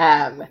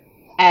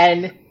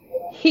 And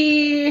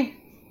he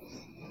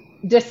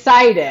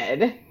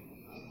decided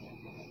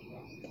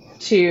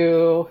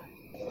to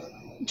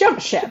jump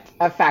ship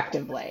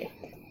effectively.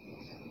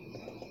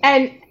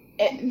 And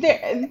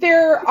it's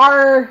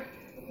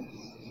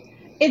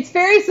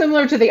very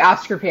similar to the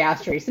Oscar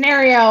Piastri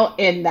scenario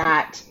in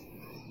that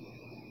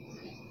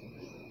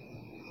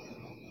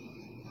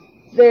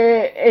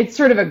it's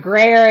sort of a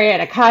gray area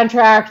in a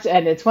contract,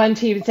 and it's one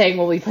team saying,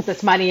 well, we put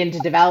this money into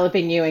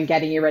developing you and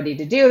getting you ready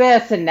to do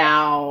this, and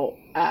now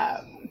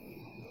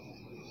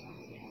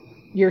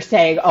you're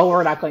saying, oh,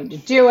 we're not going to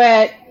do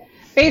it.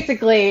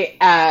 Basically,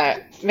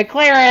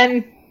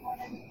 McLaren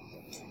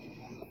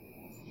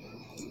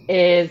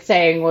is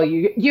saying, well,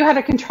 you had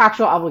a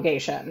contractual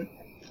obligation,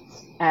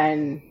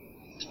 and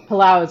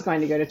Palau is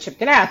going to go to Chip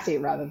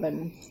Ganassi rather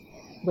than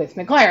with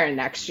McLaren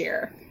next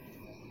year.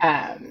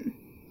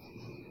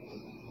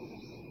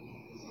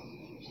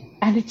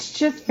 And it's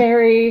just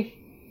very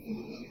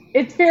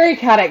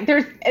chaotic.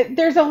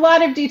 There's a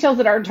lot of details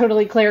that aren't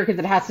totally clear because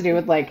it has to do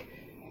with like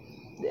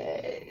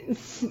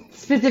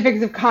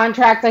specifics of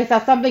contracts. I saw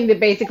something that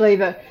basically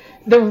the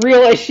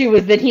real issue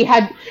was that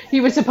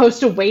he was supposed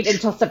to wait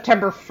until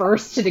September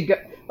 1st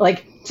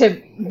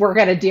to work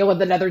out a deal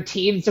with another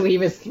team, so he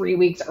was 3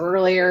 weeks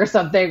earlier or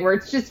something. Where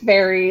it's just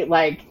very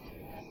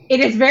it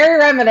is very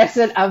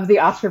reminiscent of the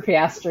Oscar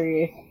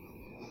Piastri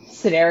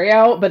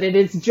scenario, but it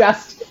is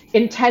just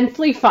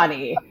intensely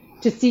funny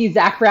to see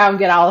Zach Brown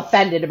get all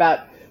offended about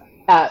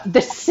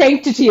the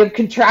sanctity of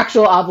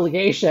contractual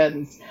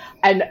obligations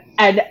and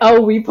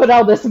we put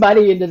all this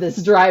money into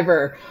this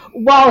driver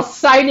while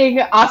signing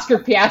Oscar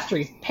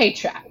Piastri's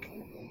paycheck.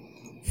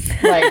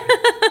 Like,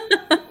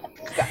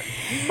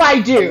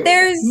 my dude.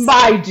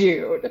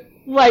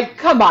 Like,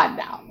 come on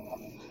now.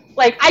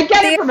 Like, I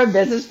get it from a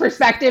business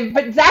perspective,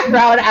 but Zach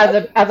Brown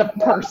as a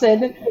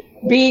person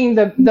being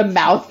the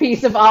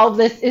mouthpiece of all of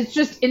this is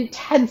just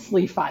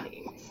intensely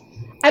funny.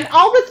 And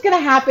all that's going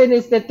to happen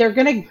is that they're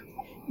going to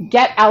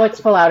get Alex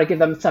Palau to give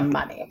them some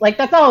money. Like,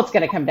 that's all it's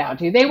going to come down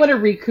to. They want to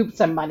recoup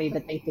some money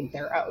that they think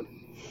they're owed.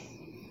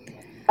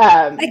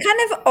 I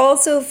kind of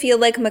also feel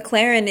like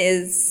McLaren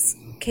is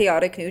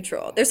chaotic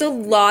neutral. There's a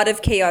lot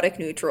of chaotic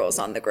neutrals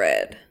on the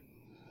grid.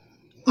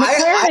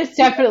 McLaren is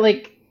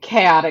definitely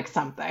chaotic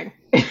something.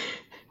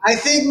 I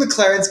think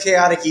McLaren's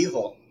chaotic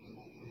evil.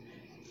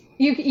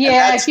 You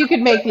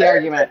could make the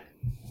argument.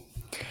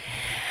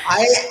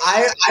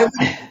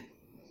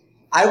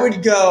 I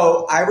would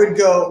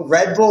go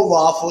Red Bull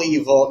lawful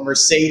evil,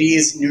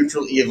 Mercedes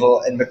neutral evil,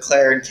 and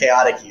McLaren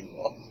chaotic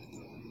evil.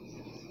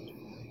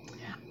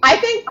 I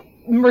think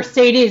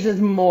Mercedes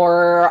is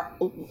more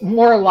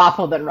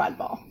lawful than Red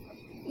Bull.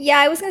 Yeah,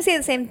 I was going to say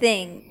the same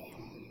thing.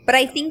 But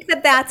I think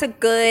that's a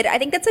good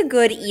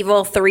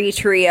evil 3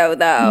 trio,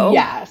 though.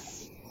 Yes.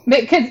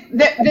 Because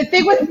the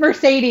thing with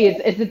Mercedes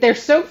is that they're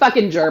so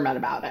fucking German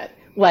about it.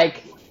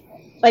 Like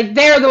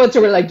they're the ones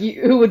who were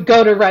who would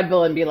go to Red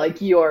Bull and be like,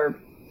 you're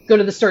go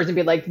to the stores and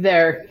be like,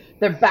 their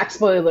back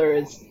spoiler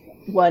is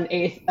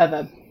 1/8 of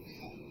a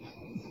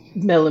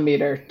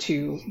millimeter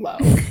too low,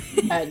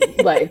 and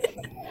like,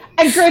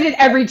 and granted,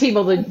 every team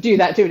will do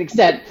that to an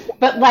extent,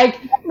 but like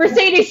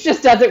Mercedes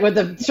just does it with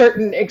a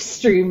certain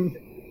extreme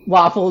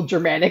waffle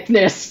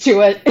dramaticness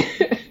to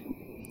it.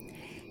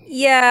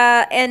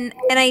 Yeah, and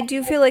I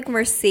do feel like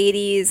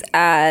Mercedes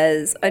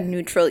as a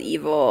neutral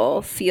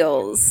evil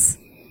feels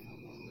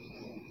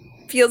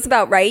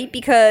about right,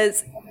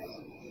 because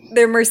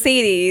they're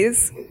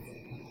Mercedes,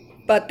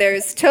 but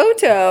there's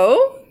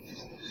Toto,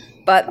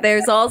 but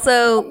there's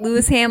also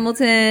Lewis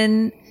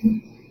Hamilton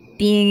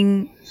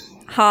being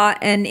hot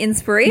and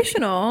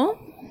inspirational,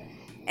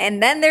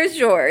 and then there's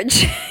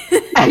George.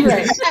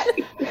 Right.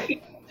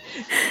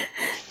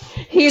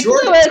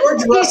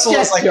 George Russell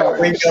is like George.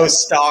 A Ringo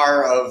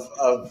Starr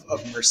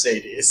of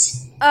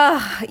Mercedes.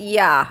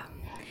 Yeah.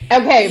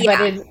 Okay,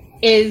 yeah. But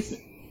is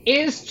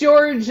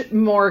George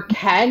more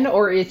Ken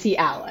or is he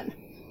Alan?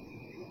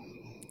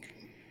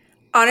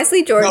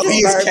 Honestly, George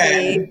is Barbie.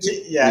 Ken.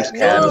 Yeah,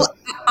 no,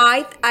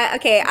 I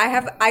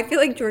feel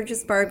like George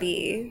is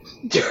Barbie.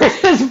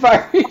 George is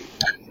Barbie.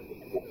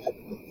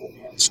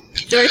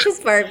 George is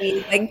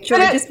Barbie. Like,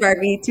 George is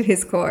Barbie to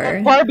his core.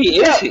 Barbie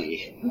is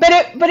he? But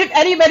if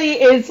anybody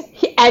is,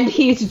 and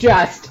he's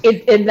just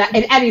in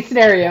any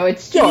scenario,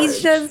 it's George.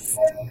 He's just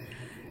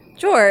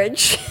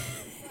George.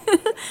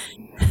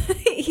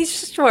 He's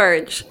just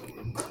George.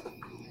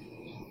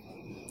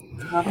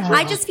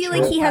 I just feel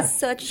like he has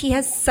such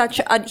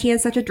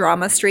a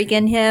drama streak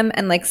in him,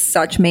 and like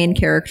such main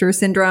character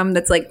syndrome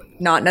that's like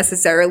not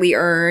necessarily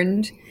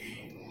earned,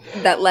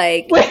 that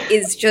like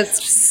is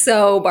just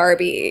so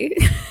Barbie.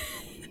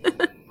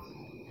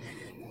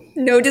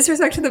 No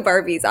disrespect to the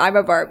Barbies. I'm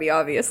a Barbie,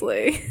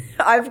 obviously.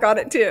 I've got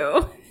it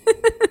too.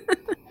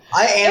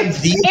 I am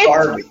the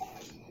Barbie.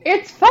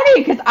 It's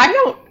funny because I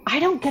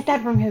don't get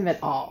that from him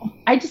at all.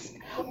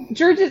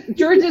 George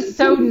is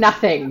so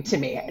nothing to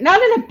me.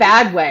 Not in a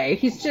bad way.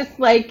 He's just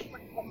like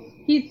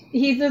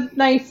he's a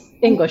nice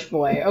English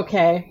boy,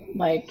 okay?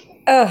 Like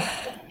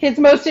his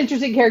most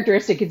interesting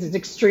characteristic is his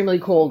extremely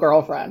cool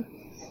girlfriend.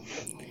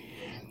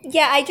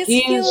 Yeah, I just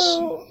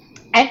feel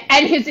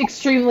and his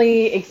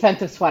extremely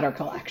expensive sweater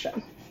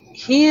collection.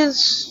 He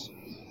is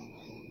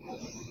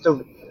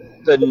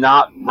the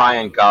not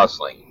Ryan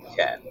Gosling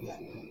Ken.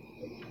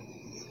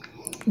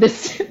 The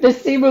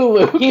Simu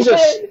Liu. He's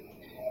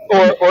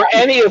or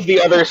any of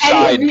the other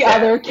side. Any of the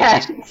other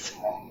Kens.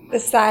 The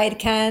side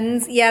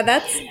Kens. Yeah,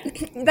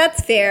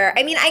 that's fair.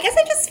 I mean, I guess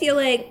I just feel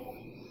like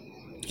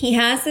he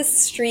has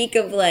this streak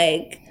of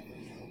like,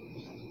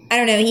 I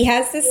don't know, he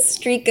has this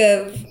streak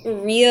of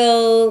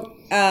real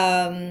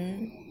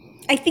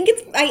I think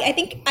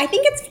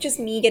it's just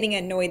me getting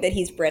annoyed that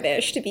he's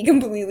British, to be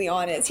completely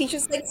honest. He's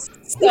just like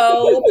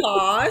so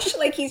posh.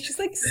 Like he's just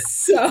like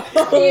so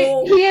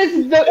he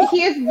is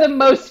the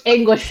most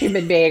English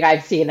human being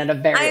I've seen in a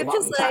very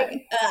long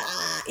time.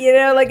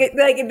 Like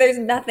there's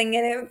nothing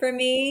in it for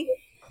me.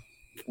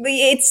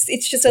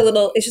 It's just a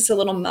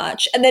little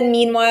much. And then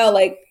meanwhile,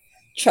 like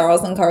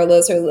Charles and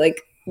Carlos are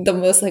like the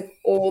most like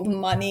old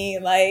money,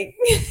 like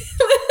and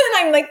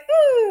I'm like,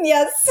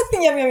 yes,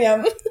 yum yum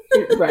yum.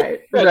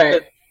 Right.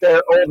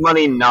 They're old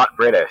money, not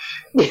British.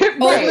 Right.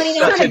 Money,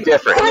 such a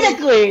difference.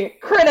 Critically.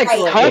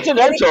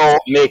 Continental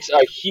makes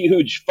a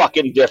huge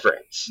fucking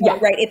difference. Yeah,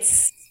 right.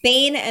 It's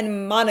Spain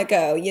and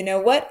Monaco. You know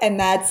what? And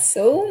that's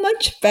so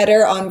much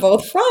better on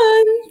both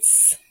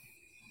fronts.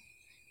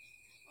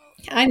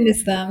 I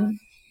miss them.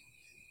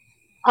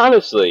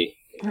 Honestly,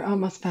 we're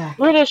almost back.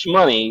 British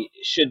money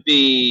should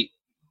be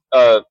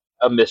a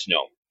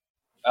misnomer.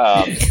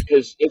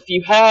 Because if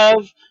you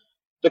have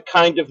the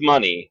kind of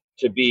money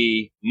to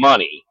be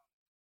money,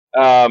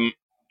 the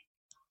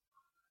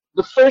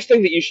first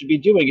thing that you should be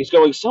doing is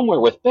going somewhere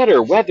with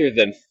better weather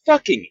than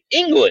fucking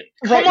England.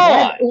 Come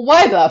on!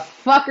 Why the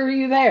fuck are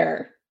you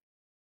there?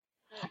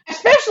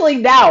 Especially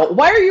now.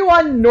 Why are you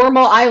on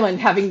Normal Island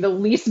having the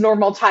least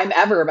normal time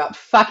ever about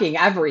fucking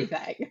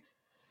everything?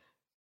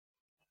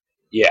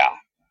 Yeah.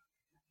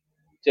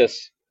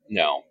 Just,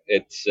 no.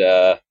 It's,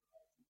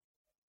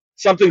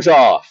 something's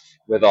off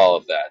with all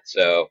of that.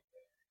 So,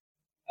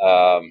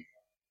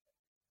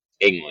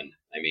 England,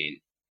 I mean,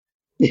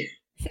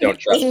 don't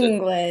trust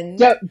England.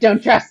 it.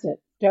 Don't trust it.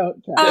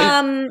 Don't trust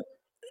it.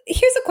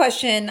 Here's a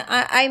question.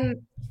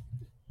 I'm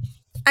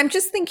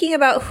just thinking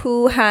about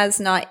who has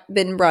not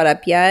been brought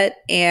up yet,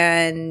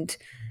 and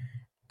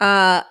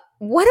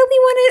what do we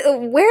want to?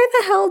 Where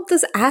the hell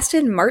does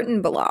Aston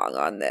Martin belong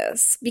on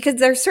this? Because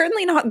they're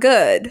certainly not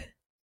good.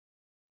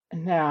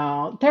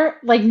 No, they're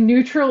like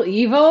neutral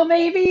evil,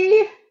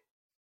 maybe.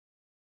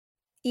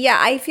 Yeah,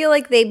 I feel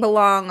like they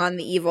belong on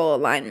the evil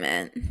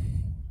alignment.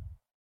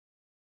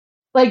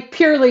 Like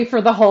purely for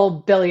the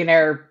whole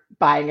billionaire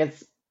buying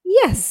his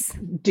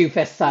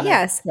doofus son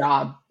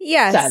job.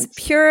 Yes, sense.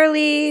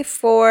 Purely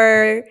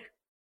for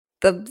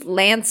the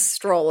Lance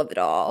Stroll of it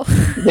all.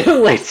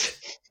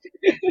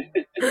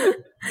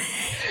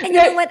 And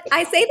you know what?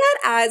 I say that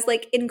as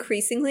like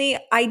increasingly,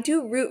 I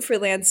do root for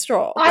Lance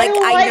Stroll. I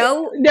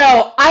know.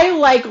 No, I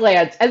like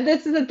Lance. And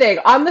this is the thing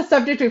on the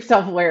subject of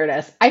self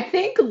awareness. I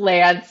think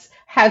Lance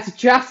has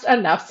just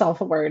enough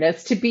self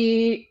awareness to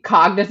be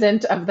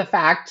cognizant of the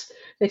fact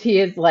that he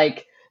is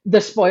like the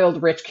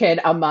spoiled rich kid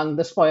among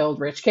the spoiled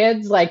rich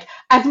kids. Like,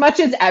 as much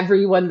as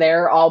everyone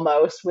there,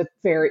 almost with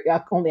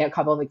only a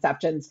couple of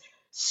exceptions,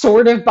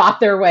 sort of bought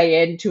their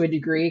way in to a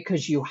degree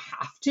because you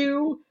have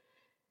to.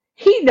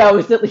 He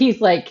knows that he's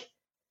like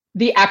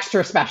the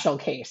extra special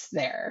case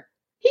there.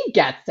 He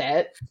gets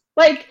it.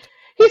 Like,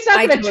 he's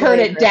not going to turn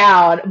it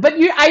down, but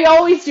I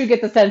always do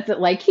get the sense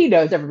that like he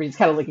knows everybody's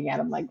kind of looking at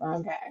him like,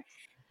 okay.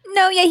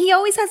 No, yeah, he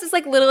always has this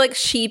like little like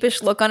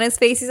sheepish look on his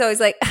face. He's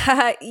always like,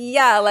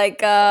 yeah,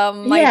 like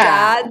my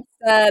dad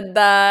said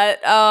that.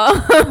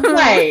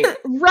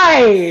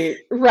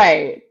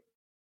 Right.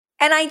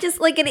 And I just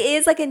like, it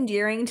is like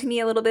endearing to me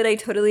a little bit. I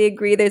totally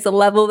agree. There's a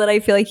level that I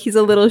feel like he's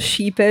a little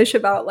sheepish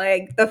about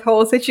like the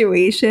whole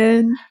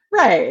situation.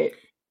 Right.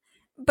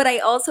 But I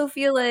also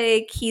feel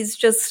like he's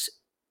just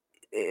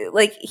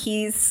like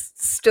he's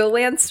still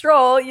Lance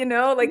Stroll, you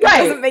know? Like,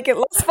 right. It doesn't make it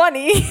less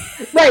funny.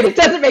 Right, it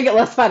doesn't make it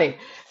less funny.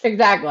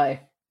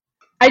 Exactly.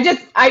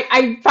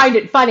 I find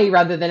it funny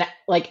rather than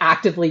like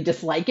actively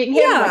disliking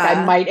him. Yeah. Like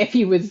I might if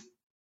he was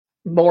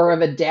more of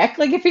a dick.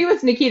 Like if he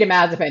was Nikita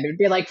Mazepin, it would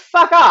be like,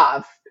 fuck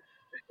off.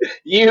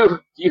 You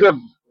have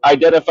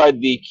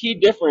identified the key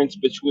difference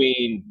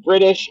between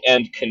British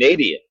and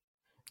Canadian.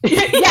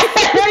 Yeah,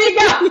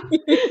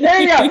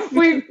 there you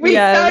go. We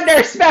found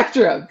our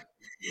spectrum.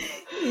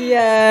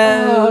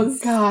 Yes. Oh,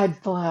 God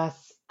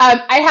bless.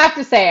 I have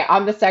to say,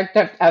 on the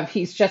subject of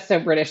he's just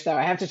so British, though,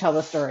 I have to tell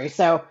the story.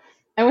 So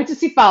I went to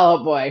see Fall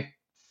Out Boy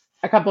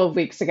a couple of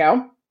weeks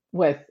ago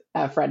with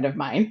a friend of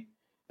mine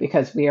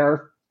because we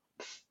are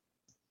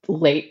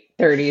late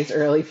 30s,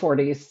 early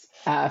 40s,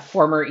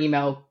 former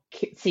emo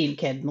scene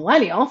kid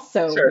millennials.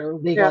 So sure.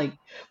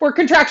 We're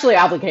contractually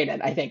obligated,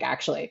 I think,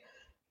 actually.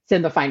 It's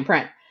in the fine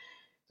print.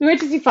 We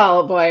went to see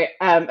Fall Out Boy.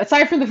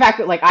 Aside from the fact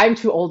that like I'm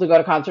too old to go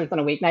to concerts on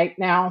a weeknight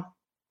now,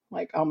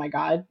 like oh my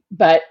god.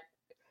 But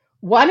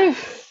one of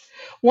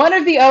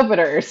the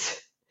openers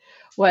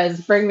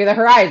was Bring Me the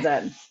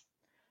Horizon.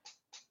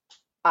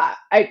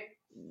 I'm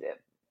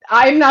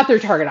not their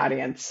target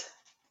audience.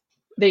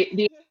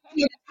 The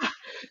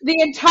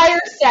entire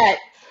set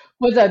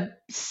was a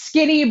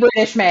skinny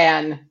British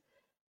man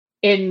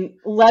in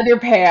leather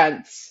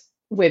pants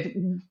with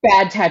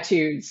bad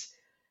tattoos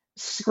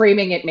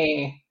screaming at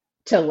me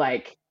to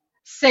like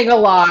sing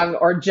along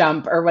or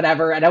jump or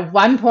whatever. And at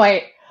one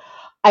point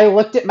I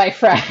looked at my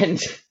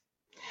friend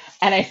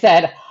and I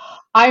said,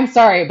 I'm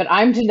sorry, but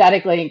I'm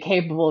genetically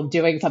incapable of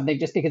doing something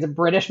just because a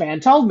British man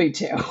told me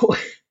to.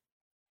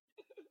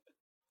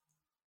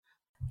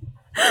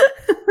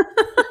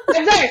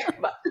 I'm sorry,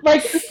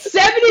 like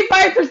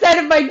 75%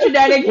 of my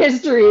genetic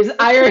history is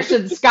Irish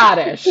and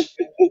Scottish.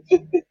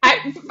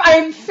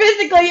 I'm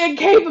physically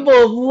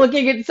incapable of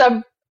looking at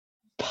some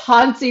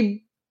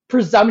poncy,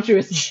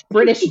 presumptuous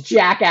British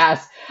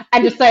jackass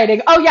and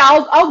deciding, oh yeah,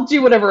 I'll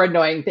do whatever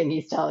annoying thing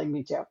he's telling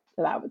me to.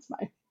 So that was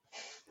mine.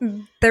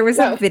 There was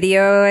a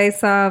video I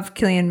saw of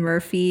Cillian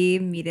Murphy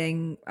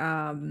meeting.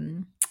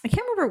 I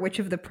can't remember which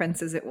of the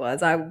princes it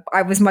was. I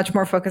was much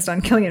more focused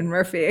on Cillian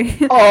Murphy.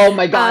 Oh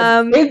my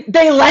god!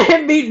 They let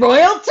him meet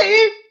royalty.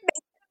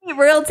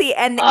 Royalty,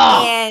 and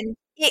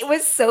it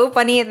was so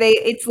funny.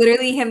 It's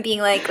literally him being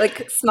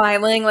like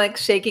smiling, like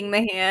shaking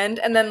the hand,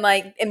 and then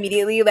like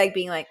immediately like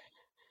being like.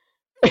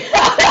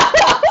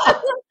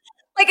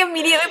 Like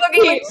immediately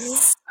looking like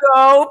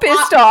so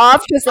pissed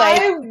off, just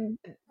like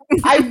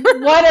I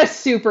want a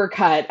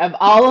supercut of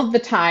all of the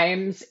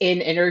times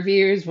in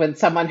interviews when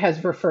someone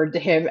has referred to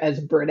him as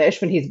British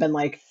when he's been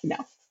like, no,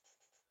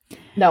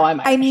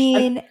 I'm Irish. I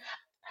mean,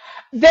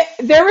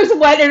 there was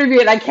one interview,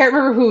 and I can't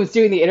remember who was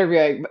doing the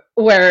interviewing,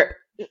 where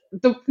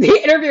the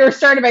interviewer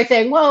started by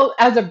saying, well,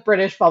 as a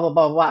British, blah, blah,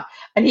 blah, blah.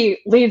 And he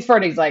leans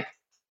forward and he's like,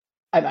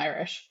 I'm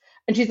Irish.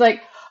 And she's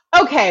like,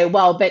 okay,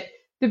 well, but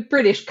the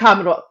British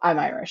Commonwealth, I'm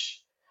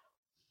Irish.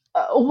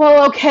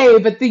 Well, okay,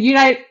 but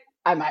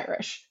I'm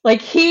Irish. Like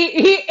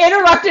he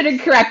interrupted and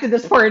corrected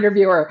this poor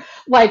interviewer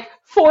like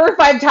 4 or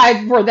 5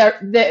 times before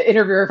the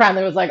interviewer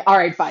finally was like, all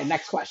right, fine,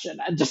 next question,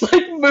 and just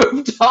like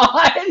moved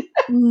on.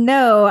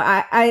 No,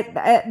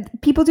 I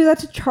people do that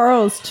to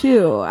Charles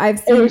too. I've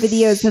seen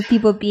videos of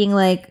people being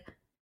like,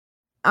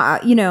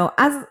 as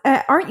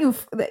aren't you,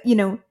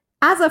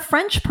 as a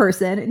French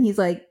person, and he's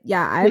like,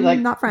 yeah, I'm like,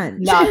 not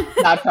French.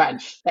 Not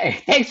French.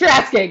 Thanks for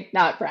asking.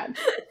 Not French.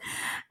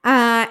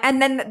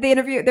 And then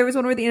there was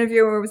one where the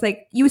interviewer was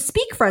like, you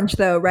speak French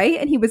though, right?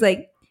 And he was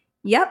like,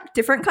 yep,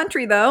 different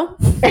country though.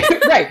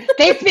 Right.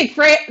 They speak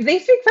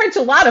French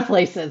a lot of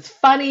places.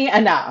 Funny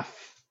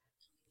enough.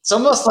 It's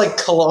almost like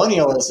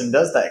colonialism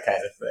does that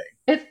kind of thing.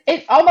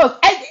 It almost,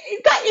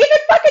 even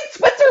fucking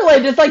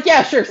Switzerland is like,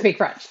 yeah, sure, speak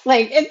French.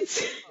 Like,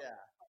 it's...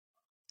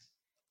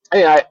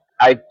 Yeah.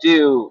 I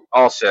do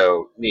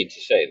also need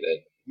to say that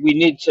we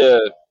need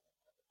to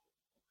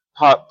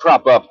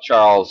prop up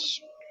Charles'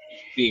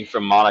 being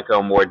from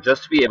Monaco more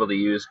just to be able to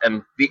use,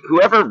 and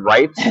whoever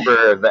writes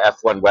for the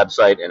F1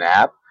 website and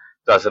app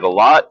does it a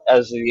lot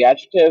as the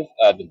adjective,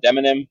 the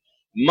demonym,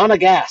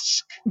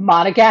 monegasque.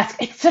 Monegasque.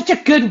 It's such a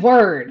good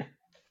word.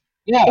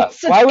 Yeah,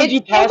 why would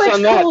you pass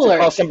on that to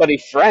call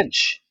somebody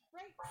French?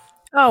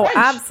 Oh, French,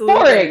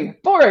 absolutely.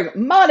 Boring.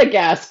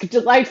 Monegasque,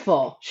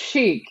 delightful,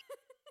 chic,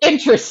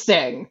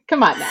 interesting.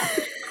 Come on now.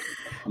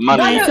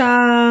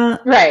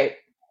 Right.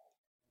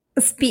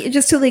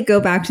 Just to like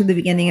go back to the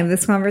beginning of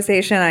this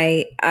conversation,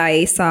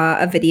 I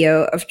saw a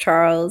video of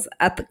Charles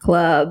at the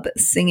club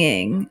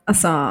singing a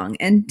song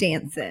and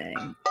dancing,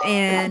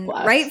 and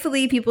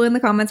rightfully people in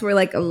the comments were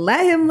like,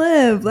 let him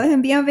live, let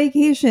him be on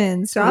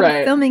vacation, stop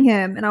filming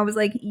him. And I was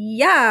like,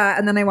 yeah,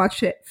 and then I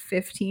watched it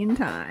 15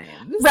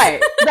 times.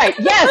 Right.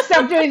 Yes,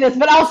 stop doing this.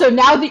 But also,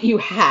 now that you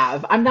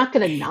have, I'm not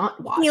gonna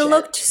not watch it. He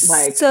looked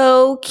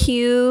so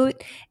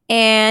cute,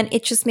 and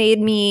it just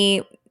made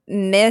me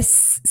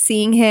miss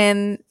seeing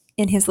him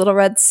in his little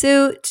red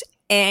suit,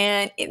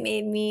 and it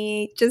made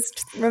me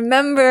just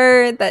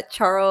remember that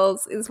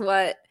Charles is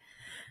what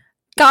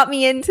got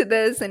me into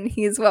this, and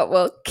he's what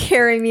will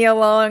carry me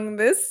along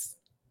this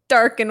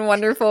dark and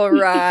wonderful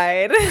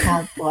ride.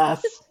 God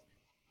bless.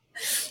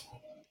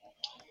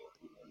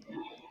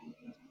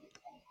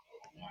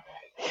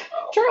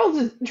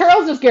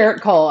 Charles is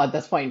Garrett Cole at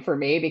this point for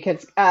me,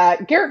 because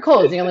Garrett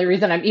Cole is the only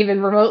reason I'm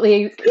even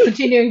remotely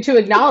continuing to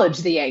acknowledge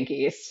the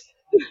Yankees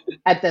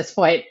at this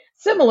point.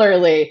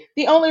 Similarly,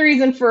 the only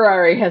reason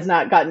Ferrari has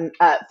not gotten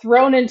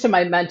thrown into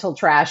my mental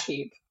trash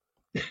heap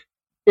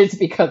is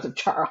because of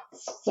Charles.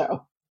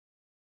 So,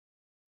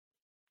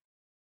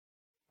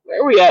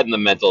 where are we at in the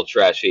mental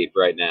trash heap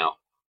right now,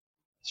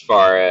 as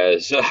far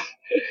as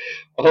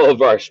all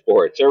of our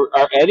sports?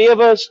 Are any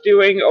of us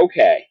doing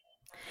okay?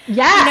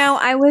 Yeah. You know,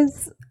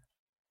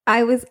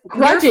 I was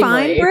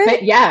grudgingly,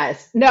 but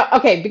yes. No,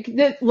 okay.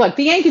 Look,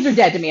 the Yankees are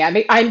dead to me.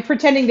 I'm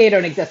pretending they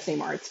don't exist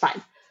anymore. It's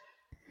fine.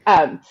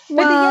 But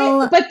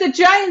the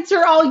Giants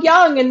are all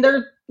young and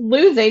they're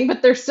losing,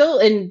 but they're still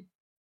in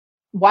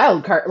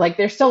wild card. Like,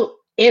 they're still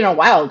in a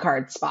wild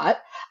card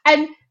spot.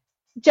 And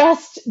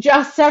just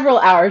several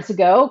hours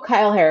ago,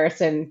 Kyle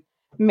Harrison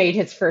made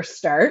his first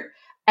start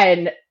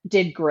and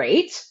did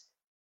great.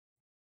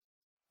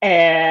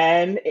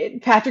 And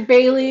Patrick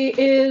Bailey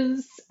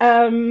is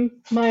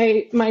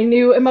my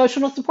new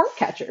emotional support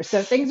catcher.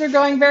 So things are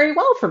going very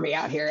well for me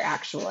out here,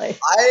 actually.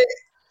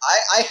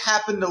 I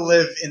happen to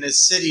live in a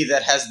city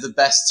that has the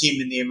best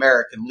team in the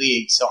American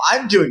League, so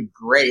I'm doing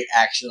great,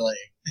 actually.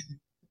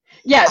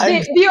 Yeah,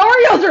 the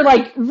Orioles are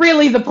like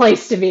really the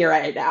place to be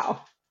right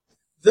now.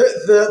 When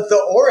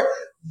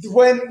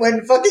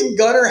fucking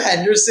Gunnar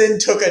Henderson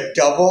took a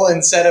double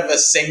instead of a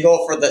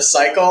single for the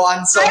cycle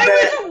on Sunday,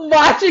 I was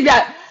watching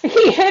that.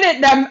 He hit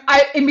it, and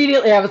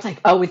I was like,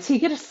 "Oh, is he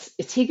gonna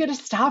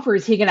stop, or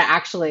is he gonna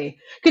actually?"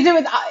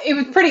 Because it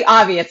was pretty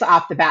obvious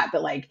off the bat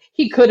that like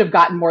he could have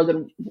gotten more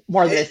than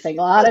a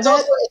single out of it. It's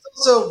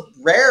also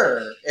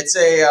rare. It's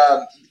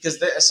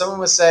because someone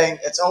was saying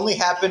it's only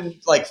happened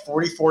like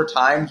 44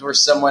 times where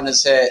someone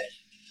has hit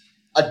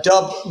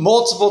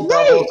multiple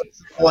doubles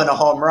and a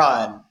home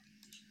run.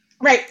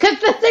 Right, because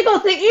the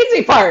single's the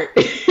easy part.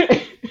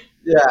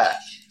 Yeah.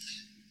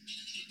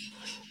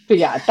 But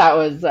yeah, that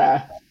was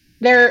the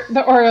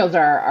Orioles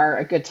are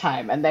a good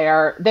time, and they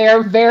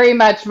are very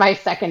much my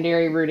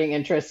secondary rooting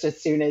interest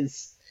as soon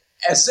as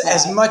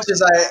much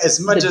as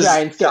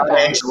John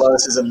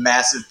Angelos is a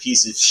massive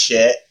piece of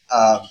shit.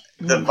 The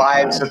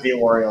vibes of the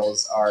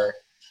Orioles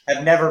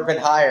have never been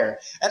higher,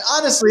 and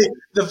honestly,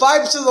 the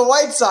vibes of the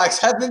White Sox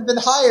haven't been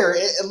higher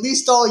at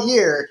least all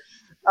year.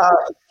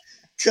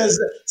 Because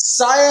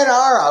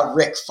sayonara,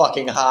 Rick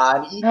fucking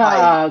Hahn.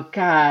 Oh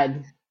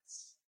God.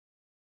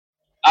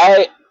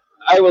 I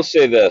will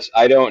say this.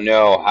 I don't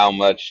know how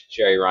much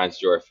Jerry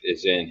Reinsdorf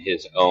is in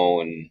his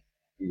own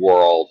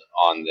world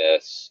on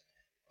this,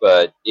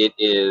 but it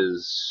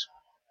is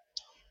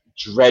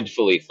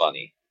dreadfully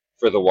funny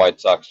for the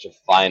White Sox to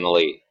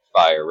finally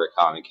fire Rick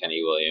Hahn and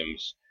Kenny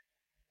Williams,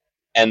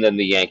 and then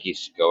the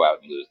Yankees to go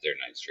out and lose their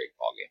 9th straight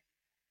ballgame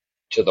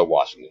to the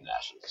Washington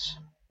Nationals.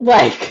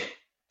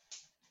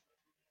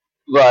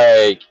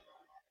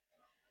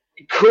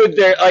 Could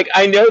there,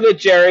 I know that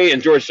Jerry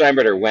and George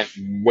Steinbrenner went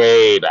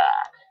way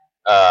back.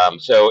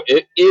 So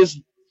it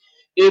is,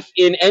 if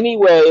in any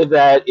way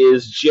that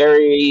is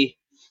Jerry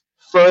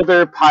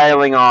further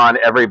piling on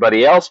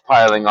everybody else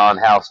piling on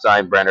Hal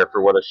Steinbrenner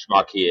for what a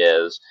schmuck he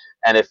is,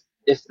 and if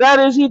that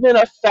is even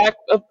a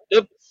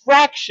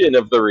fraction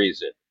of the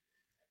reason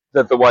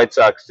that the White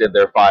Sox did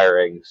their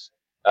firings,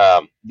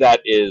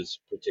 that is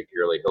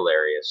particularly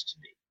hilarious to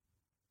me.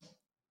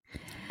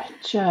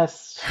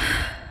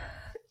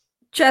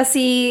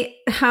 Jesse,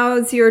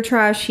 how's your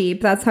trash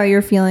heap? That's how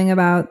you're feeling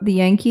about the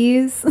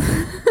Yankees?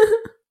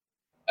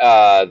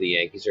 The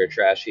Yankees are a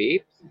trash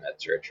heap. The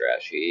Mets are a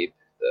trash heap.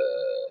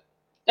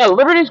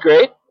 Liberty's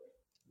great.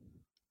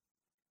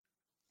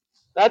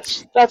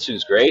 That's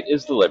who's great,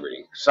 is the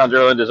Liberty.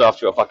 Sunderland is off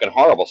to a fucking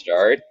horrible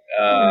start.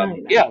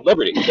 Yeah,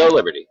 Liberty. Go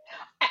Liberty.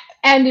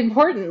 And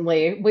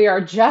importantly, we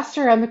are just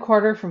around the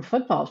corner from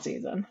football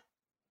season.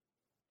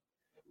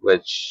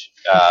 Which,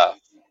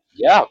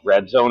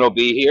 Red Zone will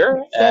be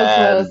here. So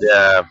and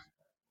close.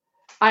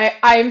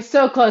 I'm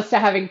so close to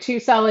having 2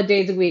 solid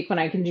days a week when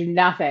I can do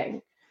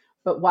nothing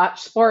but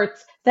watch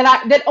sports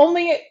that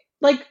only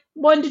like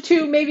 1 to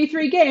 2, maybe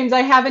 3 games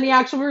I have any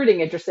actual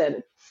rooting interest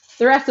in.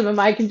 The rest of them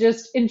I can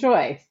just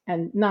enjoy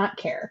and not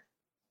care.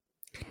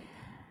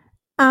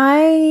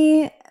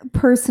 I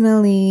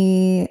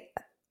personally,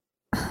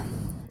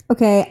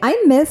 okay,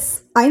 I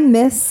miss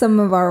some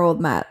of our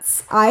old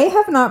Mets. I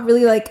have not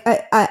really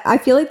I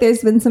feel like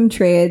there's been some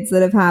trades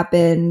that have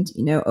happened,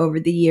 over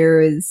the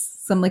years,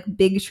 some like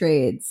big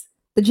trades.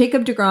 The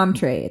Jacob deGrom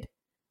trade.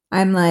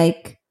 I'm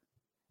like,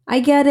 I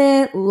get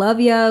it, love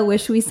ya,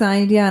 wish we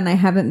signed ya, and I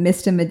haven't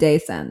missed him a day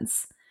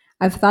since.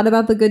 I've thought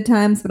about the good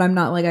times, but I'm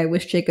not like I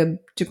wish Jacob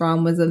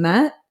deGrom was a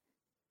Met.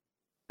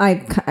 I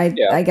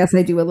guess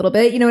I do a little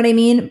bit, you know what I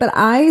mean? But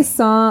I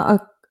saw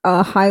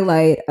a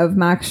highlight of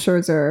Max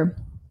Scherzer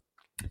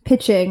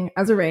pitching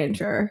as a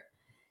Ranger,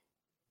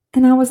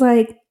 and I was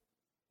like,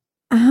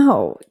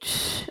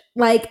 ouch.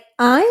 Like,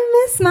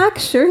 I miss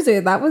Max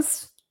Scherzer. That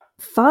was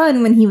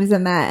fun when he was a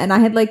Met, and I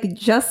had like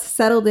just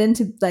settled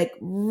into like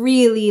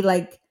really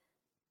like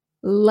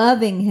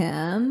loving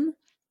him.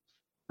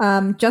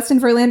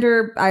 Justin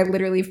Verlander, I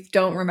literally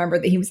don't remember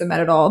that he was a Met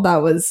at all. That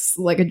was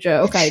like a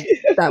joke.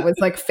 That was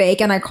like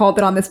fake, and I called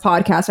it on this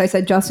podcast. I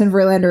said Justin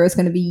Verlander is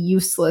going to be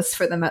useless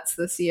for the Mets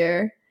this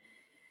year.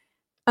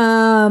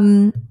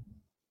 But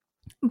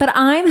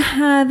I'm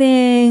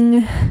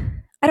having,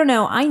 I don't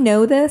know. I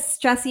know this,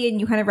 Jesse, and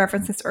you kind of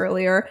referenced this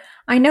earlier.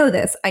 I know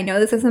this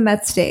is a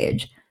Mets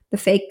stage, the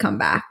fake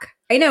comeback.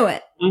 I know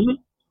it. Mm-hmm.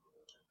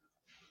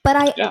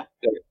 But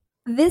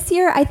this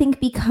year, I think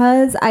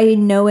because I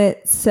know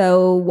it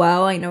so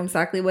well, I know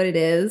exactly what it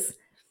is.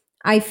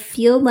 I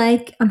feel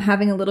like I'm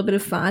having a little bit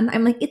of fun.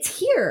 I'm like, it's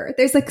here.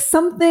 There's like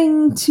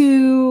something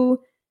to,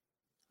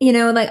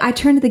 like I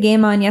turned the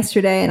game on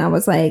yesterday and I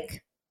was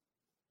like,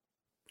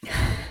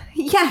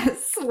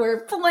 yes,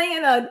 we're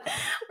playing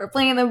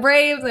the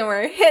Braves and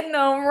we're hitting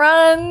home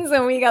runs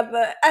and we got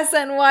the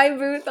SNY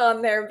booth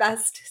on their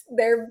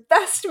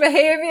best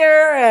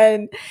behavior,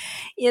 and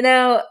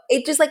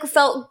it just like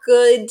felt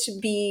good to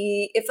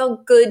be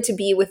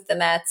with the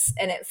Mets,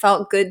 and it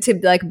felt good to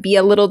like be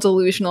a little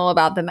delusional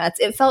about the Mets.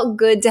 It felt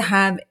good to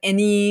have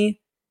any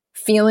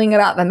feeling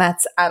about the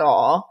Mets at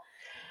all.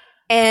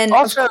 And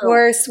also, of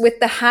course, with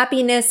the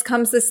happiness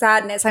comes the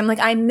sadness. I'm like,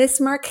 I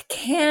miss Mark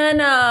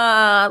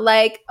Canha.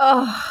 Like,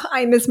 oh,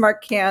 I miss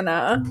Mark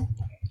Canha.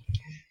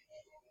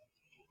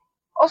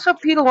 Also,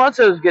 Pete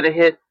Alonso is going to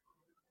hit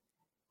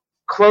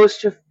close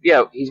to,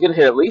 he's going to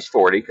hit at least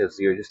 40 because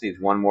he just needs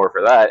one more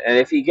for that. And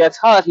if he gets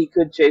hot, he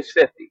could chase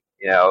 50,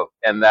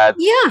 and that's...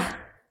 Yeah.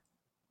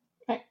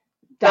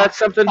 That's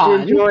something to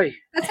enjoy.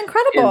 That's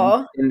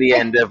incredible. In the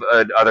end of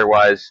an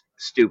otherwise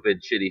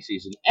stupid, shitty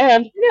season.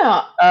 And,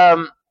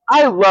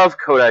 I love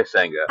Kodai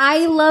Senga.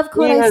 I love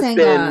Kodai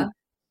Senga. He has been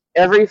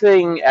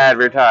everything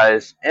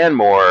advertised and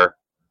more.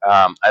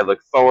 I look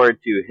forward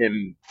to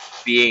him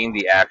being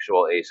the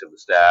actual ace of the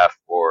staff,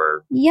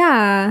 or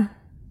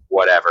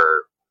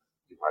whatever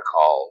you want to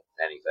call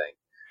anything.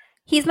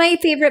 He's my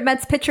favorite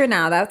Mets pitcher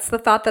now. That's the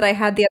thought that I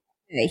had the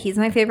other day. He's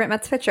my favorite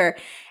Mets pitcher.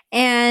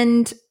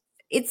 And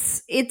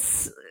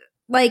it's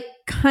like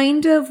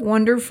kind of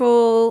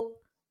wonderful.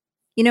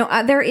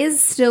 There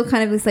is still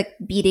kind of this like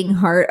beating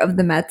heart of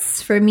the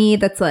Mets for me.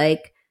 That's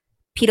like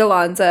Pete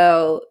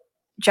Alonso,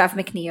 Jeff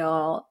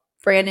McNeil,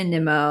 Brandon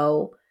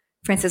Nimmo,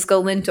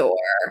 Francisco Lindor.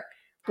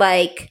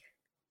 Like,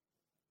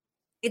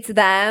 it's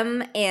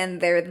them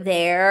and they're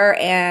there.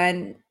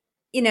 And,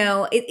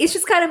 it's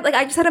just kind of like,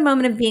 I just had a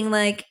moment of being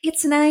like,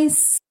 it's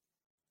nice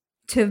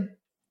to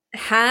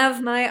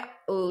have my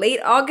late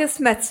August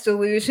Mets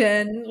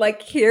delusion.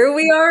 Like, here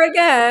we are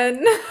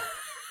again.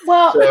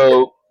 Well,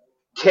 so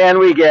can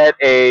we get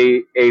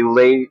a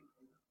late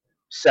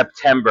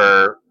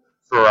September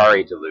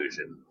Ferrari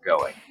delusion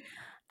going?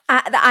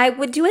 I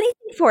would do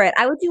anything for it.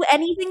 I would do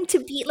anything to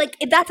be like,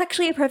 that's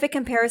actually a perfect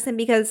comparison,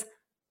 because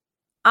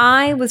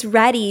I was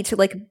ready to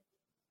like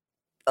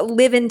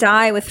live and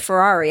die with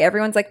Ferrari.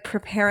 Everyone's like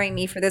preparing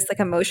me for this like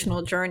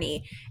emotional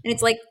journey. And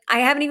it's like, I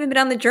haven't even been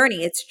on the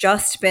journey. It's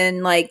just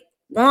been like,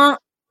 Well,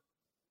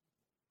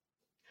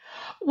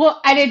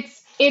 and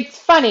it's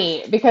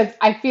funny because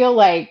I feel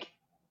like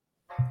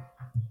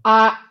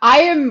I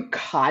am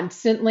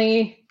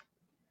constantly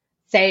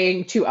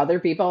saying to other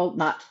people,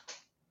 not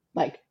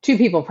like to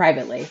people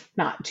privately,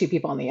 not to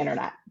people on the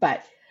internet,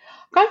 but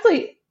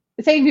constantly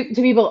saying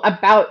to people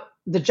about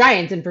the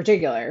Giants in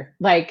particular,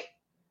 like,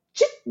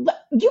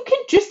 you can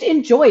just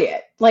enjoy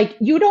it. Like,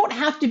 you don't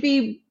have to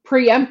be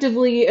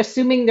preemptively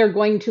assuming they're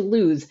going to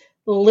lose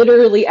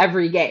literally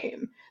every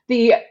game.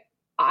 The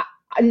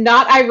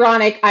not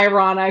ironic,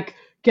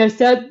 guess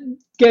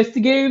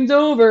the game's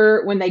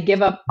over when they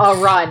give up a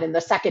run in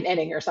the second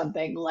inning or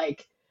something.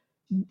 Like,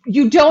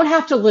 you don't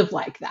have to live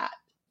like that.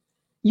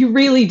 You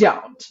really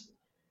don't.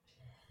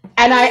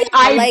 And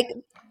I like,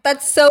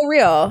 that's so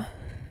real.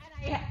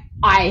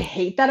 I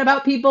hate that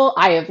about people.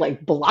 I have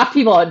like blocked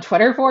people on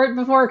Twitter for it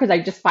before because I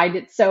just find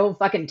it so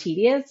fucking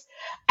tedious.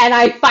 And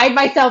I find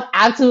myself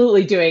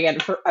absolutely doing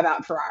it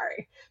about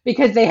Ferrari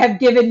because they have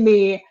given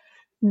me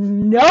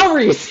no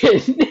reason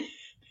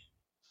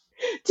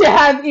to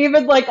have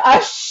even like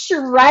a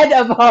shred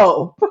of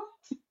hope.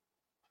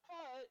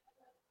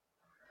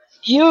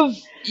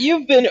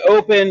 You've been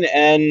open,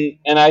 and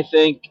I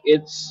think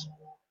it's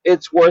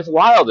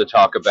worthwhile to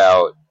talk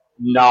about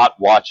not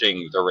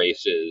watching the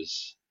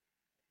races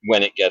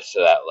when it gets to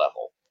that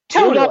level.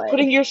 Totally. You're not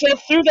putting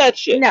yourself through that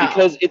shit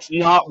because it's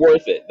not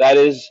worth it. That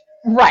is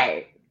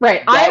right.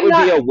 That would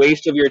be a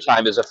waste of your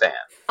time as a fan.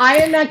 I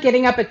am not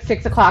getting up at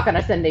 6 o'clock on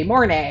a Sunday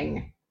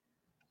morning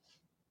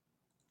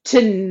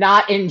to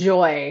not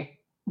enjoy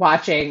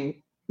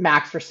watching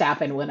Max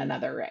Verstappen win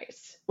another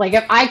race. Like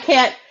if I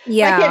can't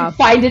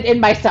find it in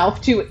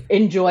myself to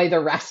enjoy the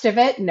rest of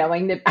it,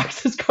 knowing that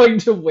Max is going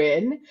to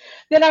win,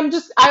 then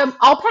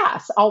I'll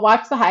pass. I'll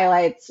watch the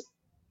highlights,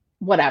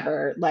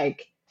 whatever.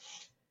 Like,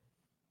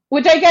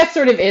 which I guess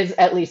sort of is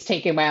at least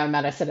taking my own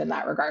medicine in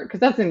that regard.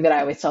 Because that's the thing that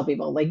I always tell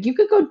people. Like, you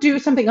could go do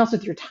something else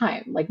with your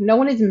time. Like, no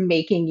one is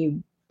making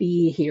you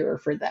be here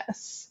for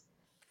this.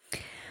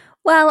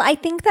 Well, I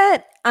think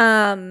that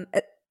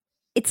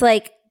it's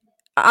like,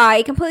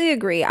 I completely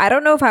agree. I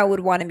don't know if I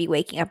would want to be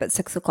waking up at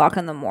 6 o'clock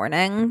in the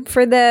morning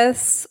for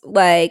this.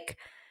 Like,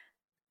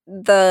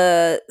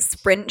 the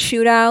sprint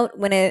shootout,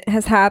 when it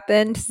has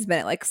happened, has been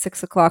at like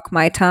 6 o'clock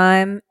my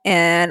time.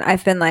 And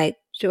I've been like,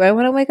 do I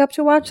want to wake up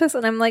to watch this?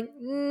 And I'm like,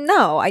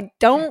 no, I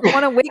don't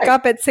want to wake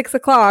up at 6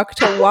 o'clock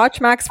to watch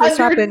Max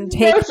Verstappen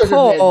take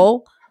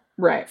pole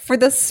for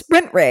the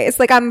sprint race.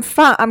 Like, I'm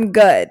fine. I'm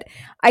good.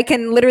 I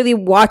can literally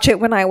watch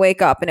it when I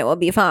wake up and it will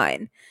be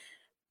fine.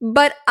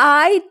 But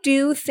I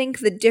do think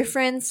the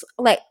difference,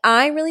 like,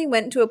 I really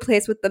went to a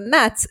place with the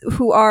Mets,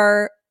 who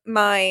are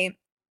my,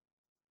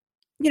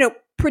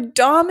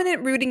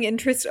 predominant rooting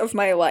interest of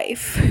my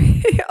life.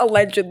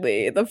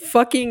 Allegedly. The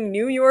fucking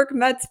New York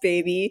Mets,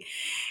 baby.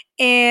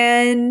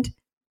 And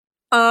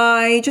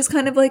I just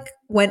kind of like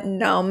went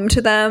numb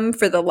to them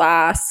for the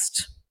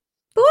last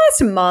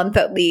month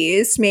at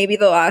least, maybe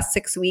the last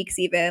 6 weeks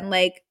even.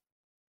 Like,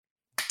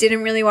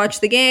 didn't really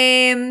watch the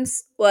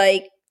games,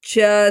 like,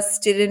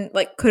 just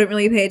couldn't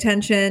really pay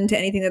attention to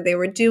anything that they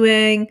were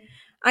doing.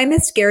 I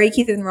missed Gary,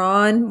 Keith, and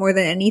Ron more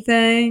than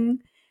anything.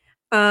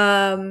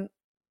 But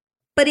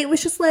it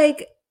was just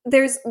like,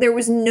 there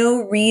was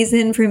no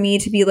reason for me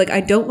to be like,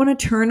 I don't want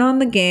to turn on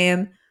the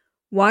game,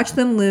 watch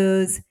them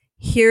lose,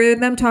 hear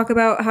them talk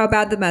about how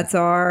bad the Mets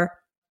are,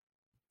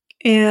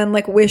 and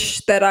like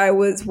wish that I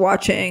was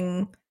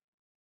watching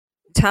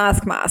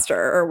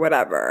Taskmaster or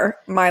whatever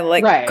my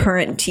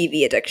current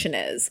TV addiction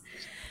is.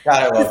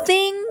 God,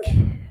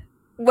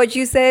 What'd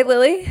you say,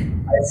 Lily?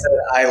 I said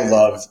I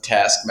love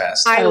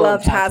Taskmaster. I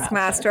love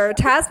Taskmaster.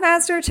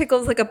 Taskmaster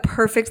tickles like a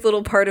perfect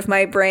little part of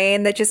my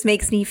brain that just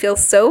makes me feel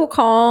so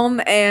calm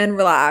and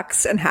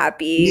relaxed and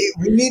happy.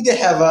 We need to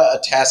have a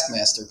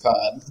Taskmaster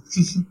pod.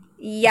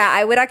 Yeah,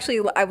 I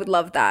would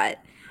love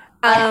that.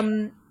 I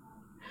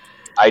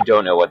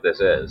don't know what this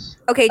is.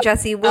 Okay,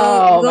 Jesse,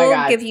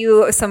 we'll give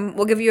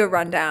you a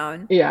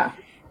rundown. Yeah.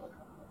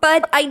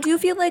 But I do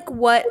feel like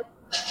what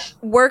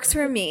works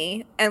for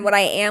me and what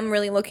I am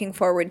really looking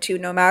forward to,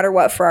 no matter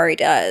what Ferrari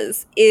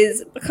does,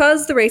 is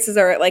because the races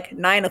are at like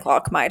 9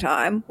 o'clock my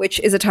time, which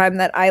is a time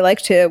that I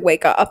like to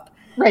wake up.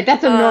 Right,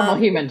 that's a normal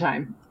human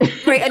time.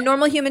 Right, a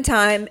normal human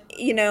time,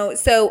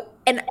 so,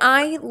 and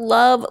I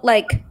love,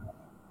 like,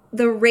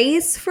 the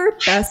race for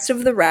best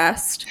of the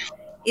rest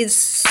is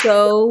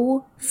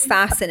so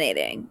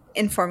fascinating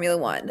in Formula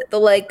One. The,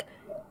 like,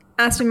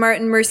 Aston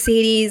Martin,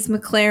 Mercedes,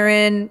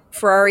 McLaren,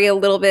 Ferrari a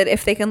little bit,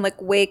 if they can,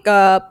 like, wake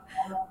up.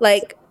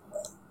 Like,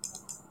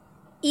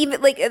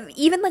 even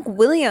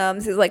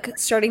Williams is, like,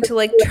 starting to,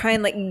 like, try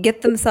and, like,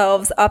 get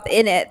themselves up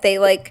in it. They,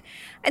 like,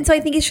 and so I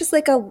think it's just,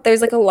 like,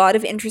 there's, like, a lot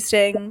of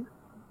interesting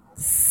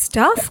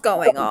stuff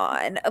going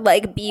on,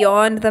 like,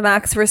 beyond the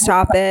Max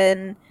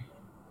Verstappen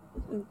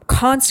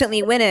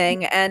constantly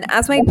winning. And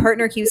as my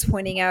partner keeps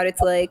pointing out,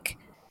 it's like,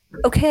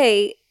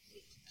 okay,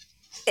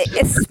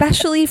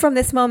 especially from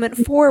this moment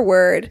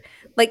forward,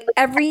 like,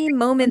 every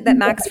moment that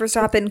Max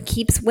Verstappen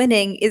keeps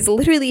winning is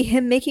literally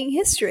him making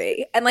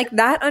history. And, like,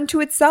 that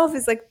unto itself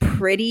is, like,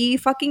 pretty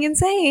fucking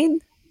insane.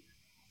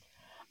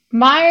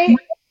 I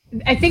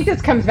think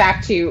this comes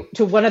back to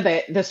one of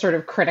the sort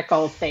of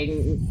critical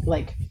thing,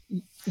 like,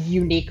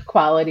 unique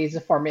qualities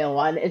of Formula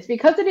One. It's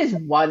because it is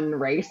one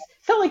race.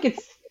 It's not like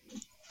it's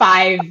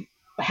 5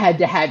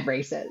 head-to-head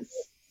races.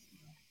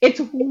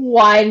 It's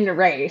one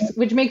race,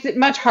 which makes it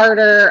much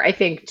harder, I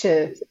think,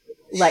 to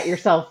let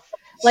yourself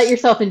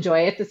enjoy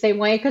it the same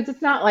way, because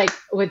it's not like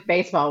with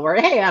baseball where,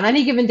 hey, on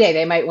any given day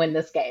they might win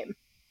this game.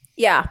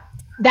 Yeah.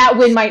 That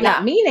win might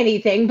not mean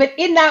anything, but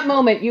in that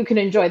moment you can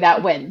enjoy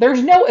that win.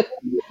 There's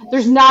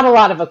not a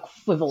lot of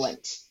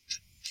equivalent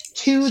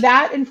to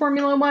that in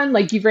Formula One.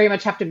 Like, you very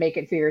much have to make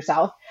it for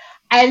yourself.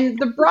 And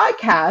the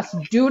broadcasts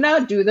do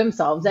not do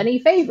themselves any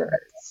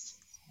favors.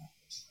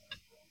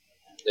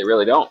 They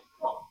really don't.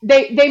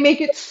 They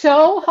make it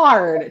so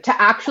hard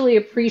to actually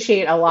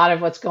appreciate a lot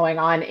of what's going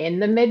on in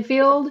the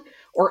midfield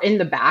or in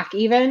the back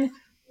even.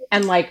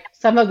 And like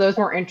some of those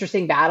more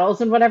interesting battles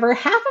and whatever,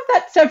 half of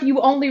that stuff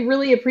you only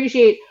really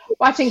appreciate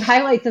watching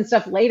highlights and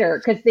stuff later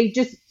because they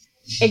just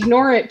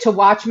ignore it to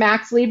watch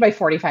Max lead by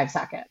 45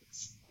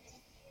 seconds.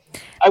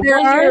 I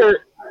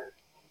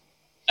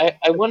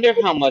wonder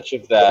how much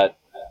of that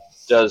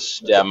does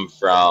stem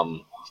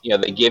from,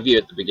 they give you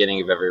at the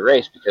beginning of every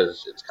race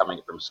because it's coming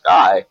from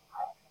Sky.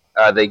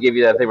 They give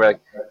you that thing where,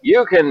 like,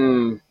 you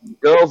can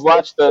go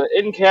watch the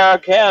in-car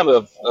cam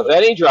of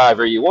any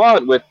driver you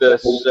want with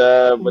this with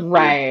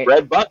the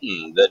red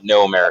button that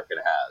no American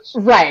has.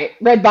 Right,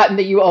 red button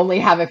that you only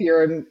have if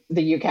you're in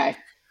the UK.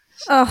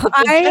 Oh,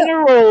 the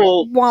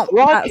general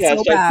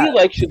broadcast, so I feel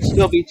like, should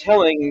still be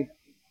telling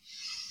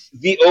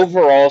the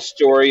overall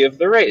story of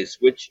the race,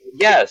 which,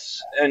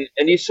 yes, and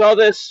you saw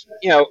this,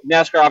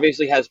 NASCAR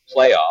obviously has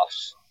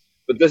playoffs.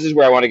 But this is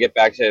where I want to get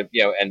back to,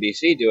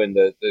 NBC doing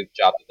the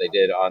job that they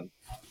did on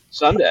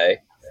Sunday.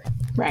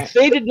 Right.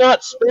 They did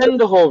not spend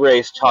the whole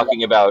race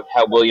talking about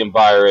how William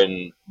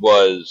Byron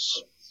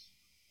was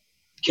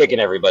kicking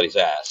everybody's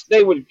ass.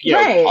 They would,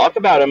 talk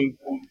about him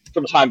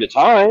from time to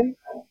time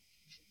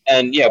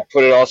and,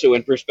 put it also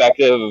in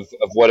perspective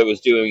of what it was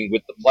doing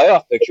with the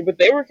playoff picture. But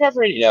they were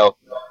covering,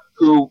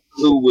 who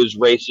was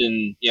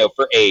racing,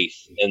 for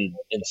 8th and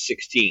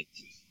 16th.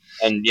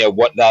 And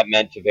what that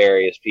meant to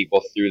various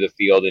people through the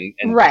field in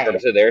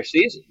terms of their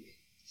season.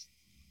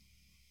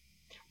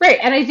 Right,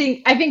 and I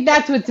think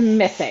that's what's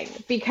missing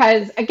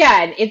because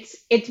again, it's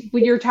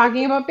when you're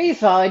talking about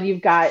baseball and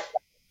you've got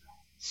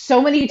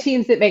so many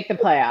teams that make the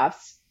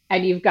playoffs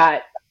and you've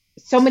got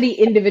so many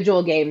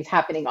individual games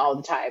happening all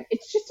the time.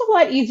 It's just a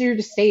lot easier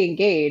to stay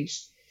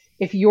engaged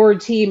if your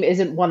team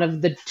isn't one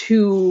of the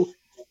 2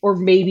 or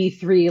maybe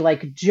 3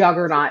 like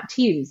juggernaut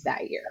teams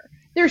that year.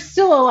 There's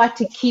still a lot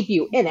to keep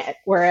you in it,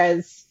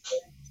 whereas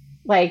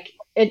like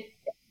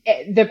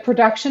the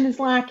production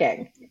is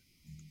lacking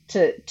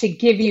to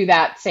give you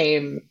that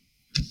same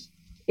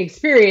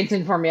experience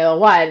in Formula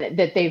One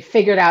that they've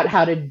figured out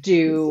how to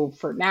do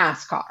for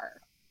NASCAR.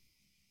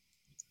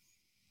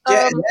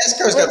 Yeah, and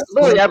NASCAR's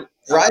got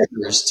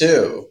drivers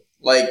too.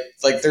 Like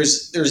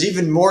there's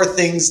even more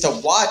things to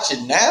watch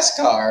in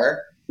NASCAR.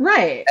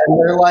 Right. And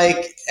they're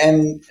like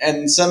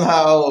and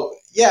somehow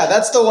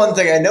that's the one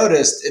thing I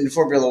noticed in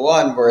Formula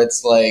One where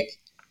it's like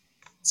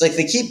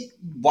they keep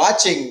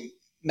watching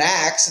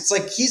Max. It's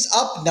like he's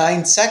up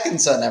 9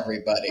 seconds on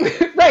everybody.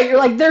 Right. You're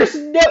like, there's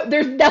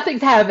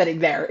nothing's happening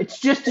there. It's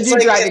just a dude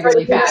driving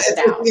really fast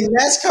now. In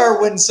NASCAR,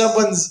 when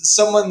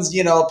someone's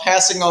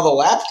passing all the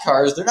lapped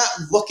cars, they're not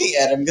looking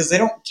at him because they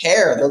don't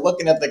care. They're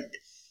looking at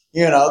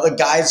the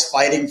guys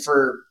fighting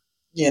for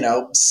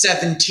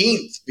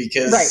 17th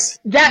because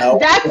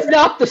that's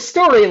not the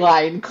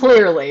storyline,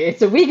 clearly.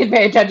 So we can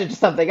pay attention to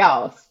something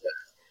else.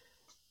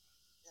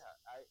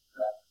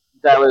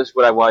 That was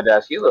what I wanted to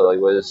ask you, Lily,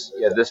 was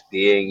this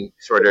being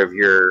sort of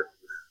your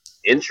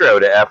intro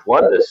to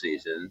F1 this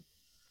season,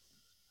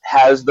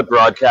 has the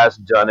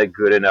broadcast done a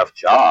good enough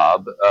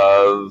job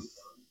of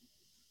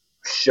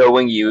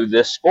showing you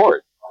this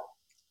sport?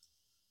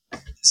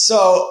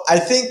 So I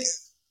think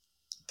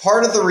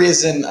part of the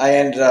reason I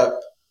ended up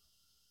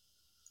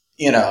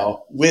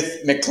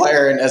with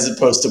McLaren as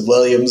opposed to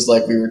Williams,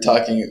 like we were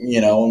talking,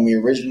 when we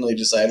originally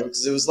decided,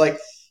 because it was like,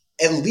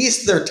 at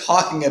least they're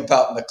talking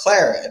about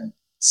McLaren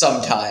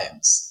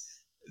sometimes.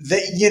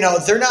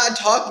 They're not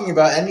talking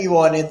about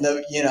anyone in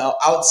the,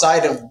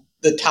 outside of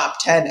the top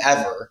 10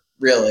 ever,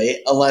 really,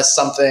 unless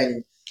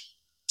something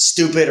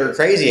stupid or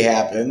crazy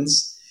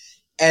happens.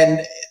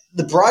 And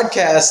the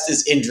broadcast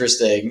is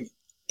interesting.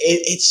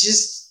 It's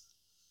just,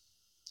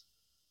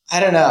 I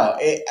don't know.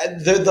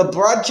 The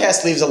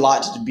broadcast leaves a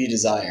lot to be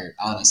desired,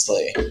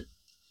 honestly.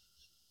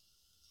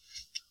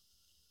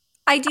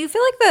 I do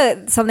feel like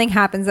that something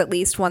happens at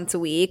least once a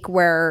week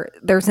where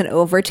there's an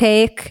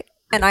overtake,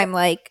 and I'm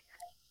like,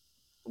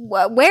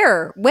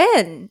 where?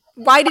 When?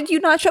 Why did you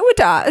not show it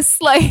to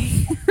us? Like,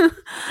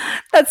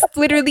 that's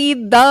literally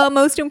the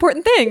most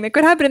important thing that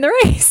could happen in the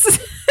race.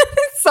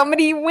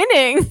 Somebody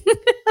winning.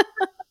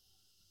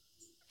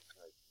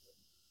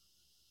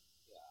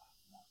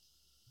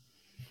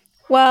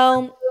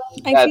 Well,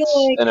 I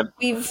feel like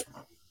we've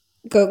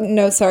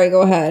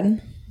go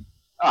ahead.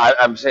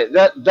 I'm saying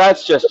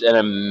that's just an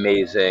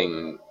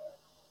amazing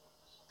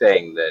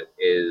thing that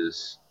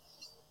is,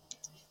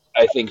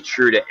 I think,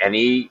 true to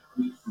any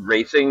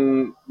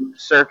racing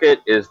circuit,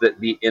 is that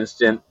the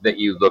instant that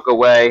you look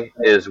away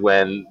is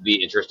when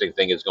the interesting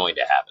thing is going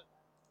to happen.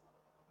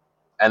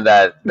 And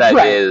that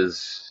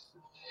is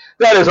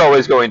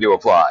always going to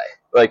apply.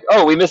 Like,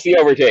 oh, we missed the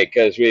overtake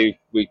because we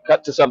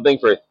cut to something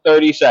for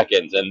 30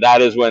 seconds, and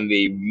that is when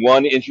the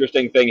one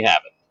interesting thing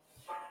happened.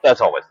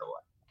 That's always the one.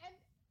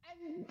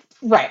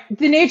 Right.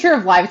 The nature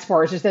of live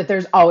sports is that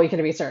there's always going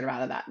to be a certain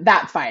amount of that.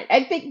 That's fine.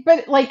 I think,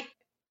 but like,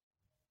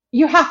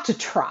 you have to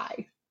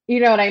try. You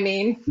know what I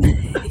mean?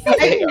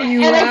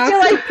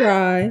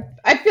 Try.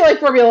 I feel like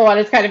Formula One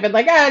has kind of been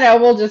like, I don't know,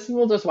 we'll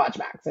just watch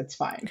Max. It's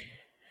fine.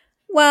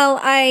 Well,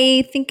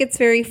 I think it's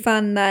very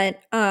fun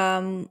that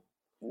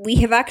we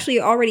have actually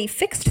already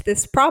fixed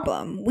this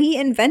problem. We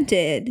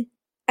invented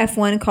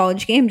F1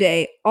 College Game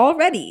Day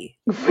already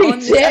on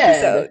this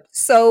episode.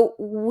 So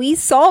we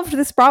solved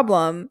this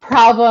problem.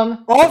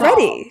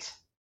 Already.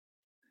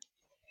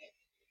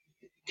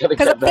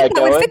 Because I think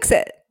that would fix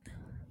it.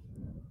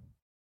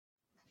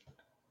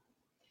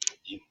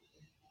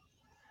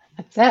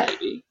 That's it.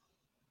 Maybe.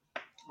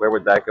 Where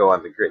would that go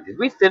on the grid? Did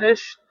we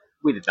finish?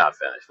 We did not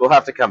finish. We'll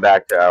have to come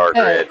back to our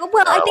grid.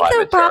 Well, I think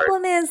the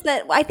problem is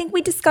that I think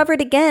we discovered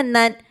again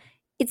that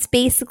it's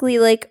basically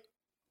like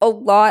a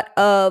lot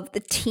of the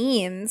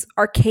teams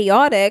are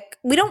chaotic.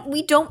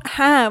 We don't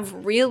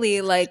have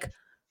really like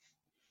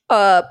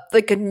a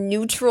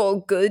neutral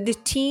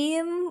good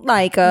team,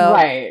 like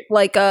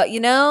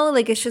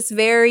it's just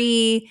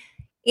very.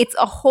 It's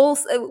a whole.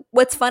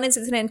 What's fun is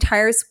it's an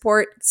entire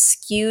sport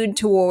skewed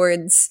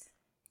towards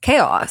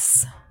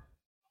chaos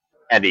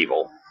and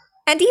evil.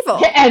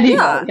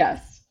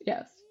 Yes.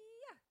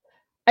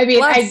 I mean,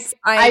 Plus,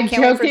 I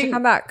can't wait for it to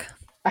come back.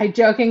 I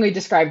jokingly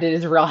described it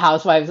as Real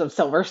Housewives of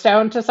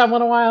Silverstone to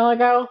someone a while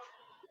ago.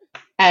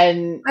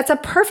 And that's a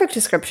perfect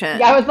description.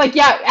 Yeah, I was like,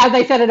 yeah, as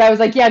I said it, I was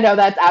like, yeah, no,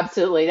 that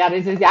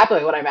is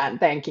exactly what I meant.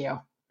 Thank you.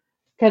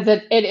 Because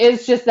it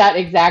is just that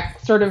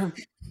exact sort of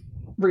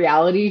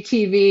reality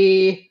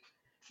TV,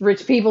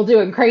 rich people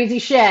doing crazy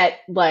shit.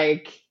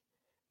 Like,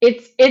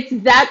 it's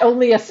that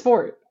only a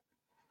sport.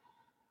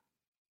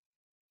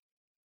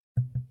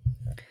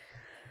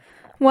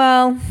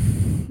 Well,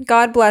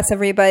 God bless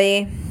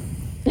everybody.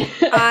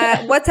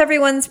 What's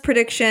everyone's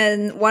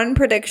prediction? One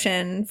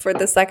prediction for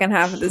the second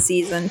half of the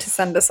season to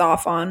send us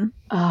off on.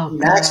 Oh,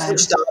 Max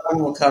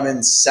Verstappen will come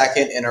in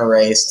second in a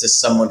race to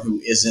someone who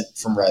isn't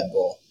from Red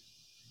Bull.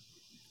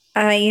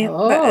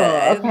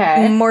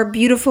 Okay. More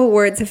beautiful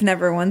words have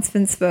never once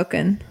been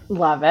spoken.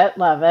 Love it.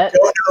 I don't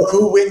know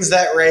who wins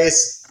that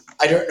race.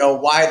 I don't know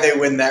why they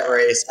win that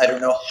race. I don't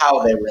know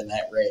how they win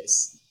that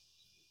race.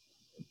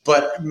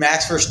 But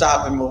Max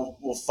Verstappen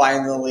will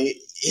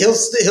finally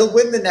he'll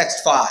win the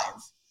next 5,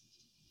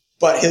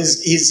 but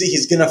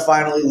he's gonna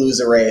finally lose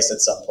a race at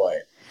some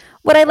point.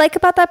 What I like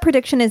about that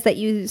prediction is that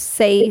you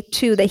say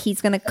too that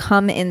he's going to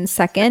come in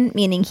second,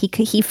 meaning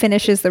he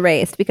finishes the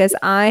race. Because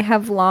I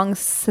have long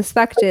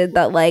suspected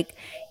that like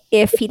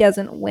if he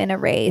doesn't win a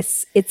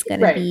race, it's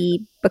going to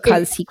be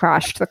because he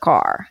crashed the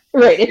car.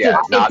 Right. It's a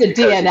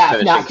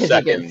DNF, not because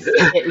he gets.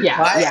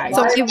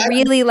 So you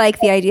really like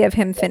the idea of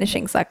him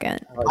finishing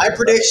second. My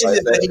prediction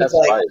is that he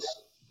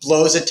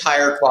blows a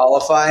tire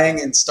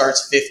qualifying and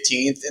starts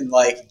 15th and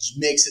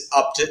makes it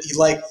up to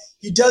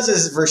he does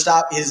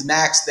his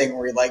Max thing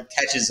where he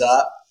catches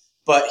up,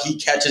 but he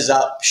catches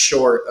up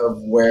short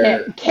of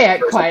where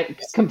can't quite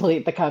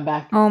complete the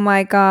comeback. Oh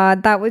my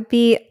God, that would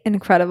be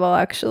incredible!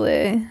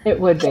 Actually,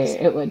 it would be.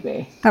 That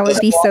would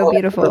be so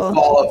beautiful. The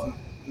fall of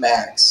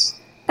Max.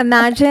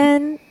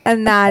 Imagine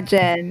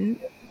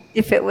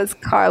if it was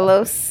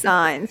Carlos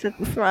Sainz at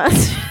the front.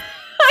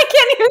 I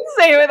can't even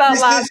say it without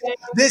laughing.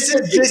 This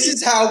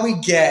is how we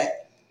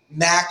get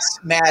Max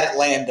mad at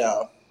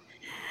Lando.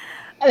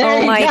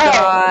 Oh my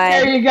God.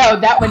 There you go.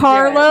 That would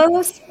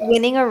Carlos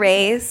winning a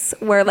race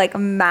where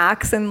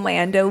Max and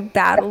Lando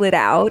battle it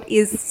out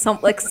is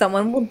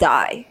someone will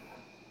die.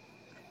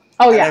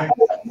 Oh yeah.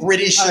 I'm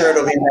pretty sure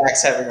it'll be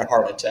Max having a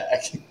heart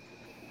attack.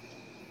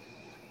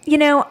 You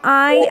know,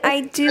 I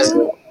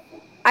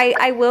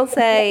will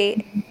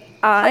say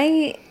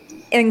I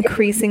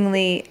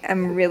increasingly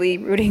am really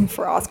rooting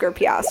for Oscar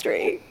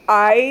Piastri.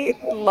 I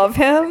love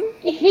him.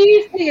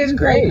 He seems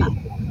great.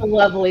 A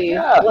lovely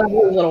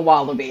little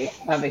wallaby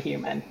of a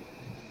human.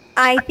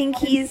 I think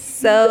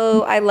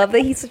I love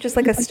that he's just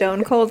a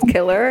stone cold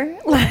killer.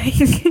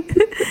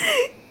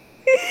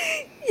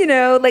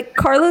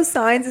 Carlos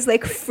Sainz is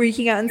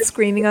freaking out and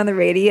screaming on the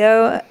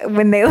radio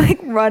when they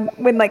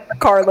when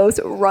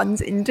Carlos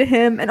runs into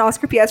him, and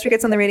Oscar Piastri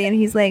gets on the radio and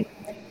he's like,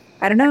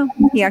 I don't know.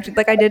 He acted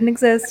like I didn't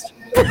exist.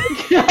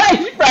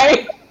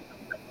 Right?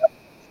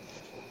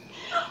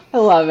 I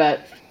love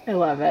it.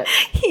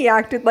 He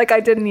acted like I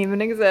didn't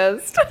even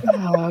exist.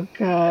 Oh,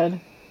 God.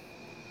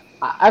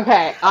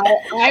 Okay,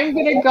 I'm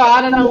going to go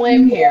out on a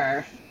limb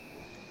here.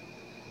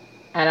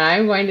 And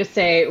I'm going to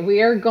say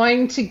you're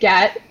going to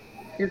get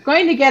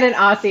an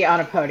Aussie on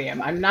a podium.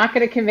 I'm not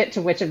going to commit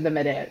to which of them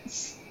it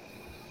is.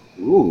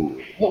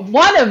 Ooh. But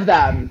one of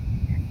them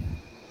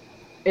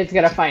is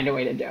going to find a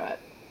way to do it.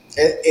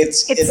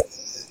 It's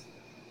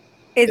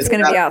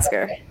going to be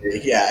Oscar.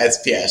 Yeah, it's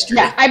Piastri.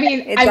 Yeah, I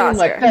mean,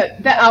 Oscar.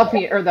 look, the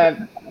Alpine or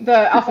the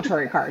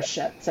AlphaTauri car is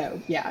shit. So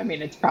yeah, I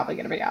mean, it's probably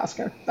going to be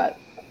Oscar, but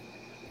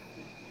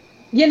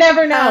you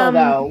never know.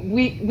 Though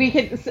we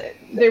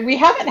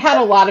haven't had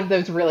a lot of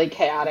those really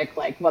chaotic,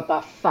 what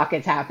the fuck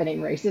is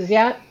happening races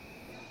yet.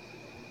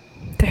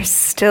 There's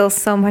still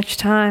so much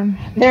time.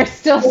 And there's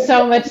still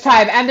so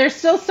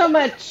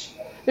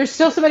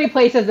many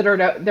places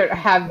that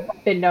have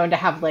been known to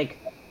have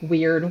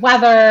weird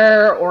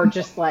weather or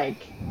just weird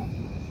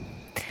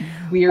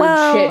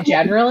shit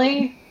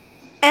generally.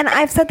 And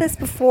I've said this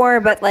before,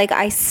 but like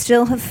I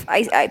still have,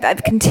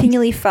 I've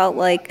continually felt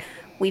like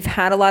we've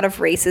had a lot of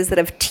races that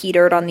have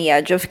teetered on the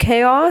edge of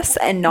chaos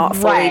and not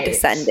fully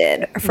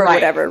descended for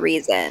whatever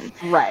reason.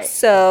 Right.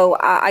 So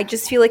I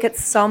just feel like at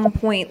some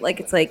point, like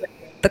it's like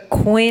the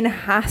coin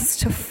has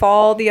to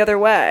fall the other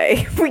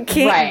way. We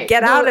can't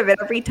get out of it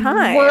every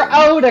time. We're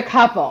owed a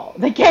couple.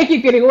 They can't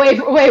keep getting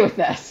away with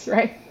this,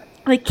 right?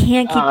 They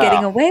can't keep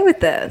getting away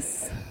with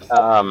this.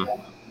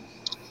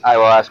 I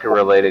will ask a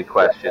related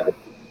question.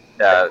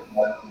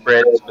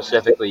 Britt,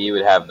 specifically, you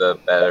would have the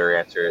better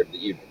answer.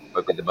 You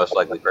would be the most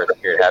likely person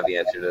here to have the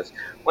answer to this.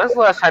 When's the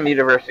last time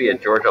University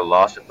of Georgia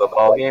lost a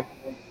football game?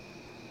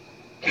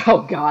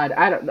 Oh God,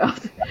 I don't know.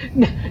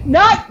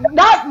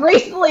 Not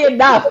recently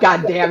enough.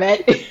 God damn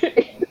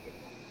it.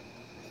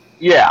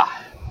 Yeah,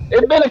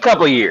 it's been a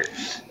couple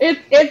years.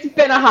 It's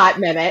been a hot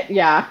minute.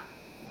 Yeah.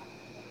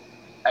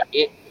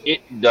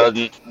 It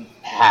doesn't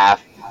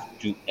have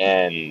to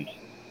end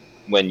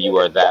when you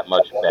are that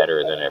much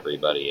better than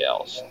everybody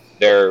else.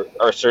 There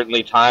are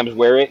certainly times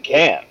where it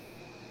can.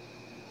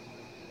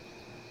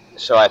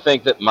 So I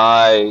think that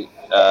my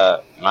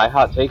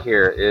hot take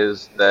here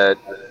is that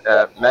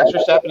Max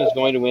Verstappen is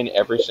going to win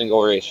every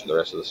single race for the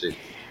rest of the season.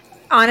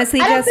 Honestly,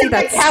 Jesse,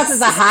 that counts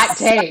as a hot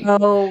take.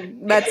 Oh,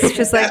 that's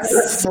just like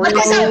that's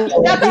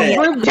a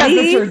room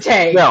temperature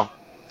take. No,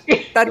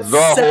 that's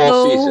the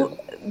whole season.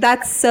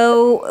 That's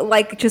so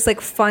like just like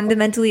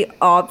fundamentally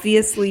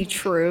obviously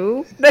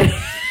true. That's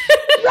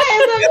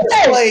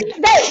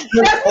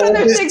one of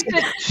those things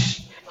that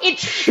it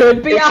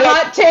should be a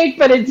hot take,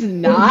 but it's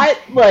not.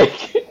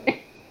 Like,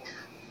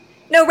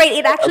 no, right?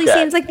 It actually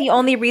seems like the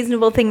only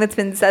reasonable thing that's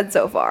been said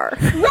so far.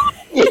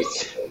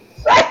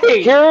 Right.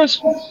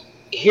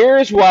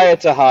 Here's why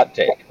it's a hot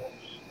take.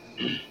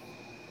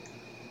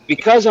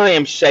 Because I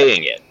am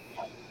saying it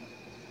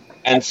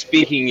and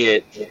speaking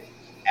it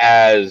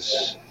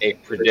as a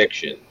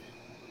prediction,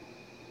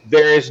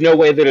 there is no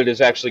way that it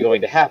is actually going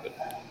to happen.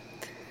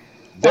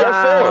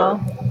 Therefore,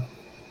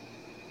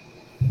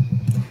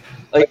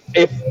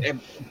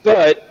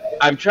 but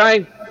I'm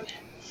trying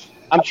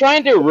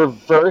to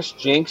reverse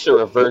jinx a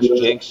reverse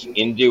jinx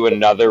into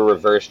another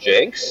reverse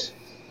jinx.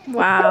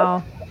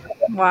 Wow.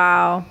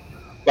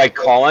 By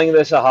calling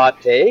this a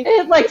hot take?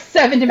 It's like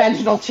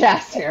 7-dimensional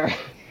chess here.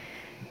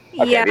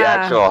 Okay, the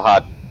actual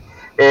hot...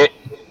 do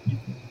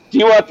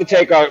you want the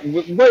take on...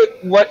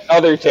 What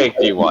other take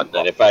do you want,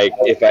 then, if I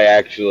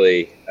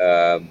actually...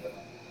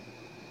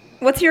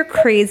 What's your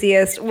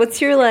craziest... What's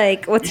your,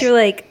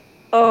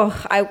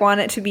 oh, I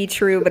want it to be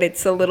true, but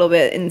it's a little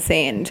bit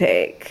insane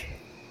take?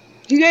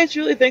 Do you guys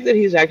really think that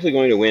he's actually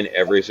going to win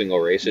every single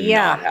race and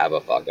not have a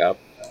fuck up?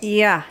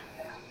 Yeah.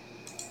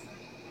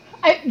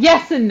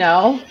 Yes and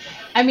no.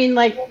 I mean,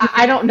 like,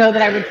 I don't know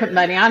that I would put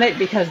money on it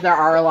because there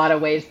are a lot of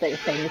ways that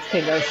things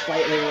can go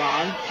slightly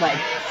wrong. Like,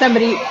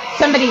 somebody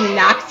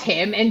knocks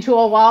him into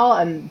a wall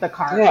and the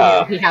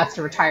car, he has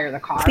to retire the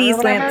car. Please,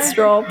 Lance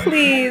Stroll,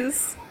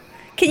 please.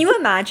 Can you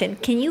imagine?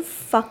 Can you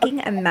fucking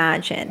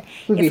imagine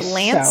if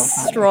Lance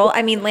Stroll?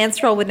 I mean, Lance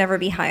Stroll would never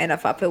be high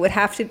enough up. It would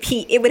have to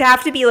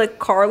be like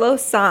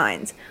Carlos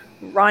Sainz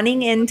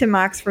running into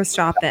Max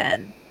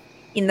Verstappen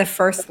in the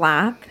first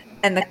lap,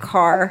 and the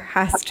car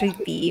has to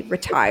be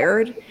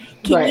retired.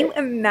 Can you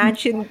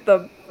imagine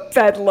the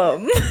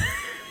bedlam?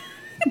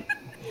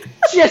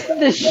 Just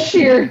the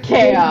sheer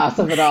chaos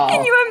of it all.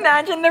 Can you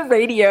imagine the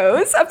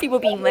radios of people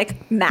being like,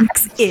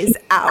 Max is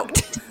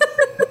out?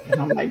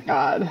 Oh my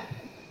God.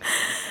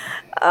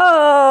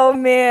 Oh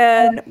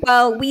man.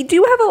 Well, we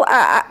do have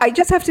I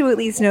just have to at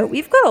least note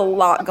we've got a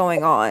lot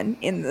going on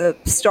in the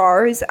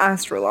stars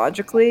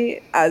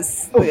astrologically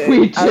as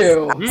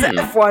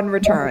F1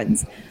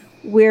 returns.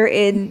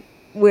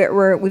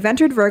 We've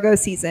entered Virgo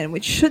season,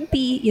 which should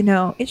be,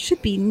 it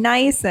should be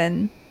nice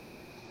and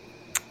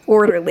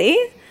orderly.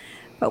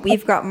 But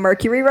we've got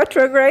Mercury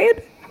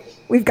retrograde,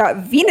 we've got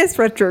Venus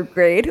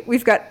retrograde,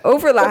 we've got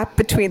overlap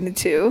between the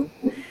two.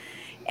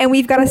 And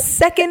we've got a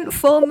second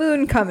full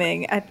moon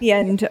coming at the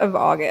end of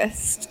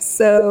August.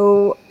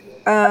 So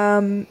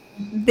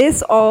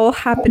this all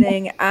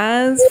happening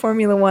as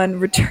Formula One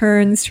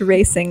returns to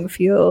racing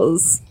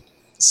feels...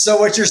 So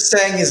what you're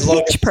saying is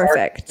Logan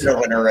perfect. Sargent's going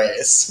to win a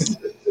race.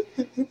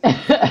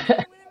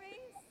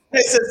 I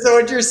said, so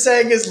what you're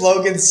saying is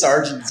Logan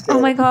Sargent's going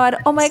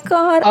Oh my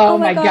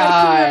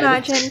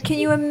god. Can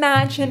you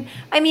imagine?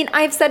 I mean,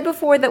 I've said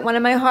before that one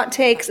of my hot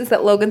takes is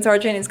that Logan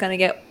Sargent is going to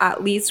get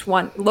at least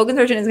one. Logan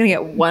Sargent is going to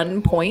get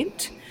 1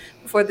 point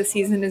before the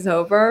season is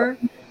over.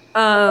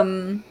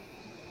 Or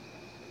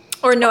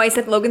no, I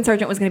said Logan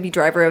Sargent was going to be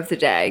driver of the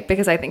day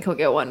because I think he'll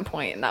get 1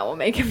 point and that will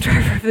make him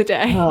driver of the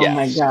day. Oh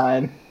my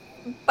god.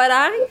 But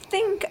I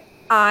think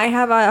I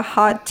have a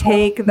hot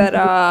take that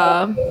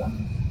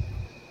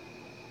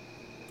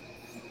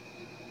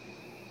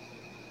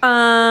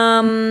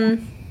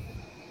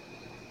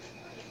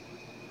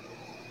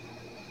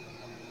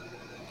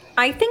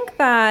I think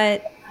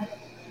that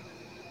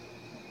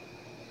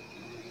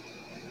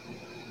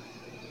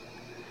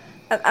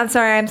I'm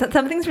sorry.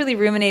 Something's really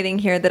ruminating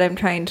here that I'm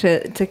trying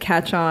to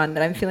catch on,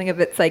 that I'm feeling a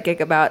bit psychic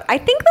about. I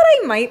think that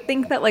I might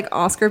think that like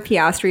Oscar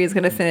Piastri is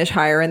going to finish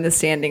higher in the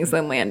standings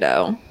than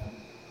Lando.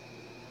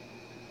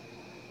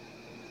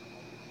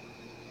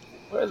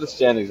 Where are the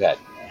standings at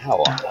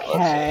now?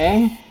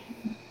 Okay.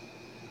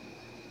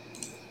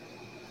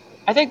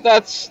 I think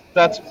that's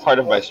part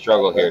of my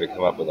struggle here to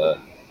come up with a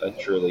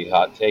truly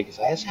hot take, is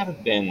I just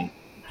haven't been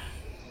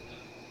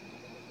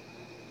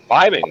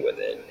vibing with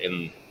it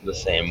in the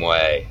same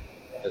way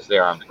as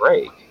they're on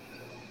break.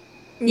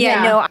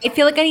 Yeah, no, I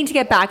feel like I need to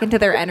get back into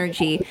their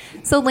energy.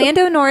 So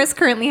Lando Norris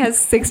currently has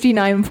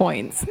 69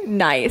 points.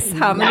 Nice.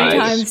 How many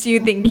times do you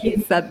think he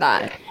said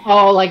that?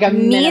 Oh, like a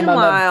minimum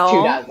of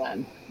 2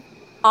 dozen.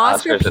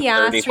 Oscar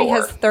Piastri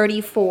has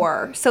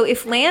 34. So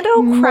if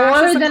Lando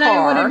crashes more than a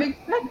car, I would have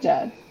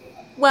expected.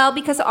 Well,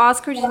 because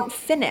Oscar didn't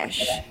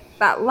finish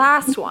that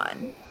last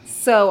one.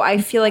 So I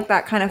feel like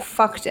that kind of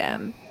fucked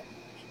him.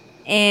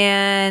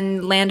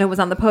 And Lando was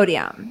on the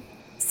podium.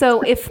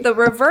 So if the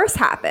reverse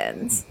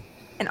happens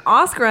and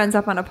Oscar ends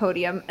up on a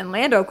podium and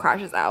Lando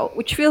crashes out,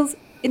 which feels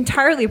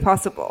entirely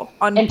possible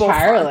on both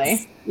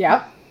fronts.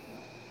 Yep.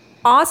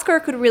 Oscar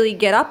could really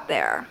get up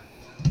there.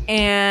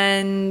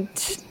 And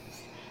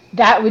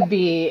that would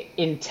be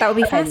intense. That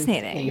would be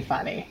fascinating.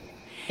 Funny.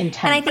 And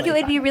I think it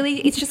would be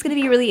it's just going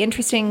to be really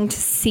interesting to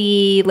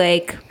see,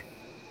 like,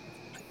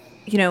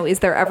 you know, is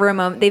there ever a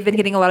moment, they've been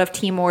getting a lot of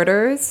team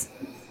orders.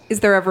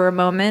 Is there ever a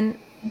moment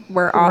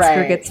where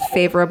Oscar gets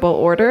favorable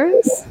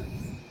orders?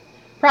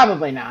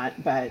 Probably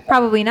not, but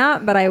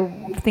I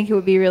think it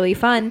would be really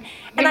fun.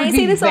 And I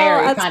say this all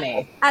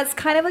as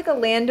kind of like a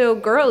Lando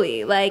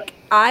girly. Like,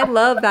 I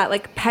love that,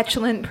 like,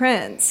 petulant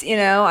prince, you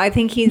know? I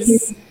think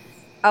he's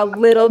a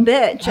little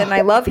bitch, and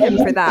I love him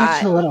for that.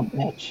 Such a little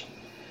bitch.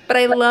 But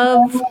I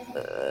love,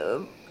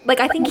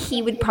 I think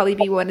he would probably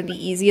be one of the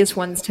easiest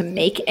ones to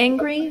make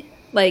angry.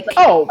 Like,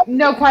 oh,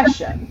 no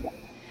question.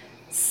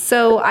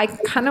 So I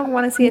kind of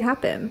want to see it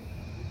happen.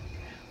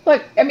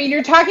 Look, I mean,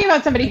 you're talking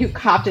about somebody who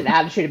copped an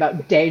attitude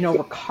about Daniel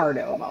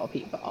Ricciardo, of all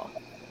people.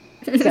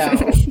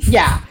 So,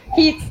 yeah,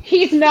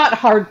 he's not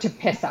hard to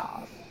piss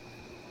off.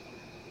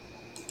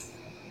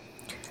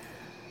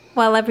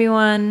 Well,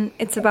 everyone,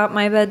 it's about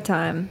my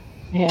bedtime.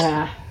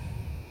 Yeah.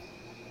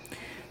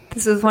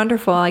 This is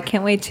wonderful. I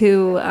can't wait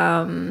to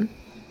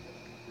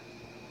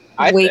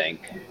I think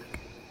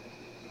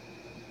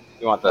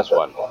you want this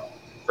one.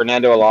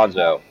 Fernando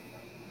Alonso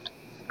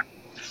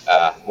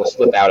will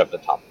slip out of the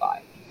top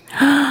 5.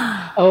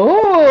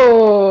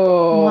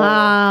 Oh.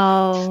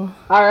 Wow.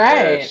 All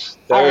right.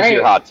 There's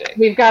your hot take.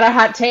 We've got a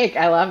hot take.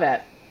 I love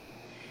it.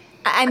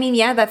 I mean,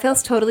 yeah, that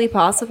feels totally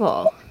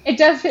possible. It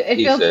does.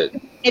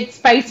 It's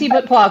spicy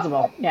but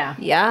plausible. Yeah.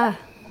 Yeah.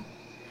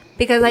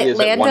 Because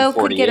Lando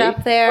could get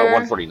up there. Or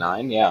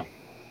 149, yeah.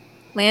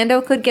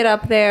 Lando could get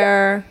up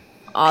there.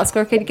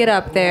 Oscar could get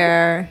up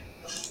there.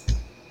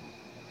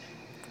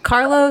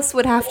 Carlos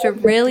would have to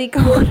really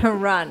go on a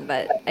run,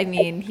 but I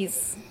mean,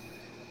 he's,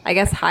 I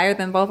guess, higher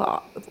than both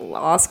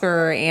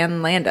Oscar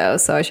and Lando,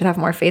 so I should have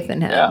more faith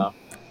in him. Yeah.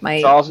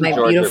 My George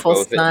beautiful are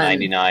both son. At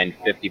 99,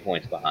 50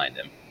 points behind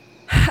him.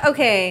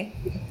 Okay.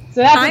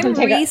 So that I'm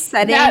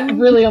resetting. That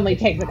really only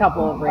takes a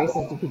couple of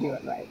races if you do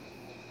it right.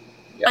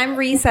 Yep. I'm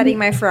resetting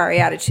my Ferrari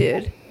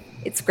attitude.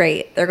 It's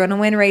great. They're going to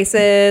win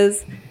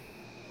races.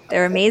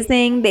 They're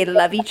amazing. They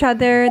love each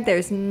other.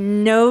 There's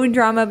no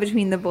drama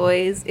between the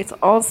boys. It's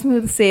all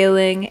smooth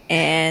sailing.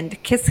 And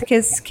kiss,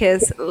 kiss,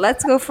 kiss.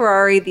 Let's go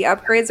Ferrari. The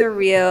upgrades are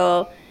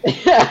real.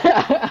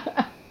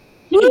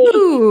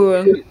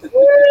 Woo!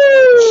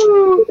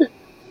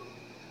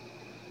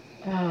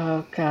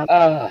 Oh,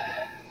 God.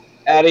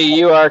 Addie,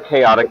 you are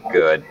chaotic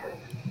good.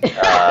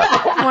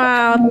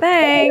 Wow,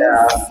 thanks.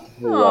 Yeah,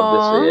 we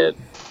love to see it.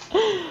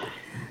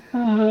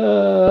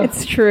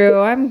 It's true.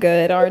 I'm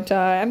good, aren't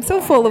I? I'm so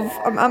full of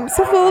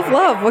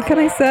love. What can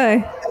I say?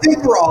 I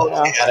think we're all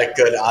chaotic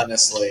good,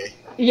 honestly.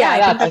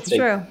 Yeah, that's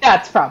true.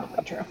 That's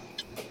probably true.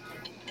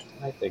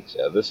 I think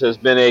so. This has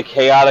been a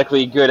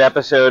chaotically good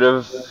episode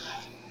of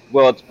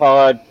It's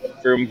Pod,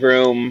 Vroom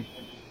Vroom.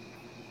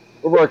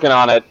 We're working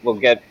on it. We'll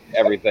get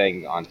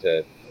everything onto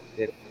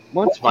it.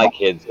 Once my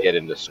kids get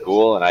into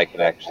school and I can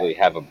actually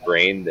have a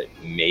brain that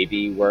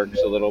maybe works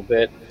a little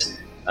bit,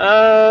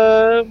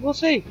 we'll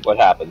see what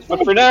happens.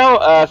 But for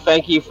now,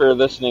 thank you for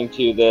listening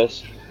to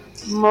this.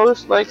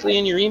 Most likely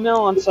in your email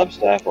on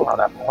Substack or on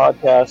Apple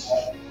Podcasts.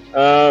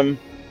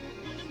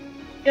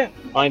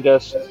 Find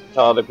us,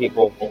 tell other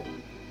people.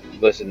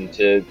 Listen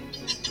to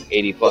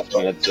 80 plus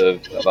minutes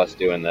of us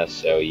doing this,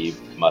 so you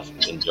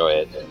must enjoy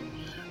it.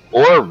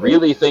 Or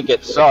really think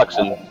it sucks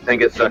and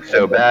think it sucks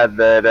so bad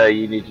that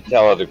you need to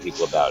tell other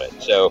people about it.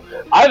 So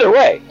either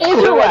way,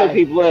 throw other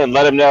people in,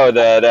 let them know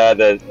that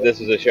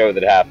this is a show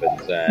that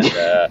happens, and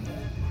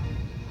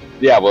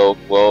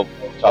we'll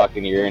talk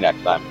in your ear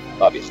next time.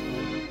 Love you.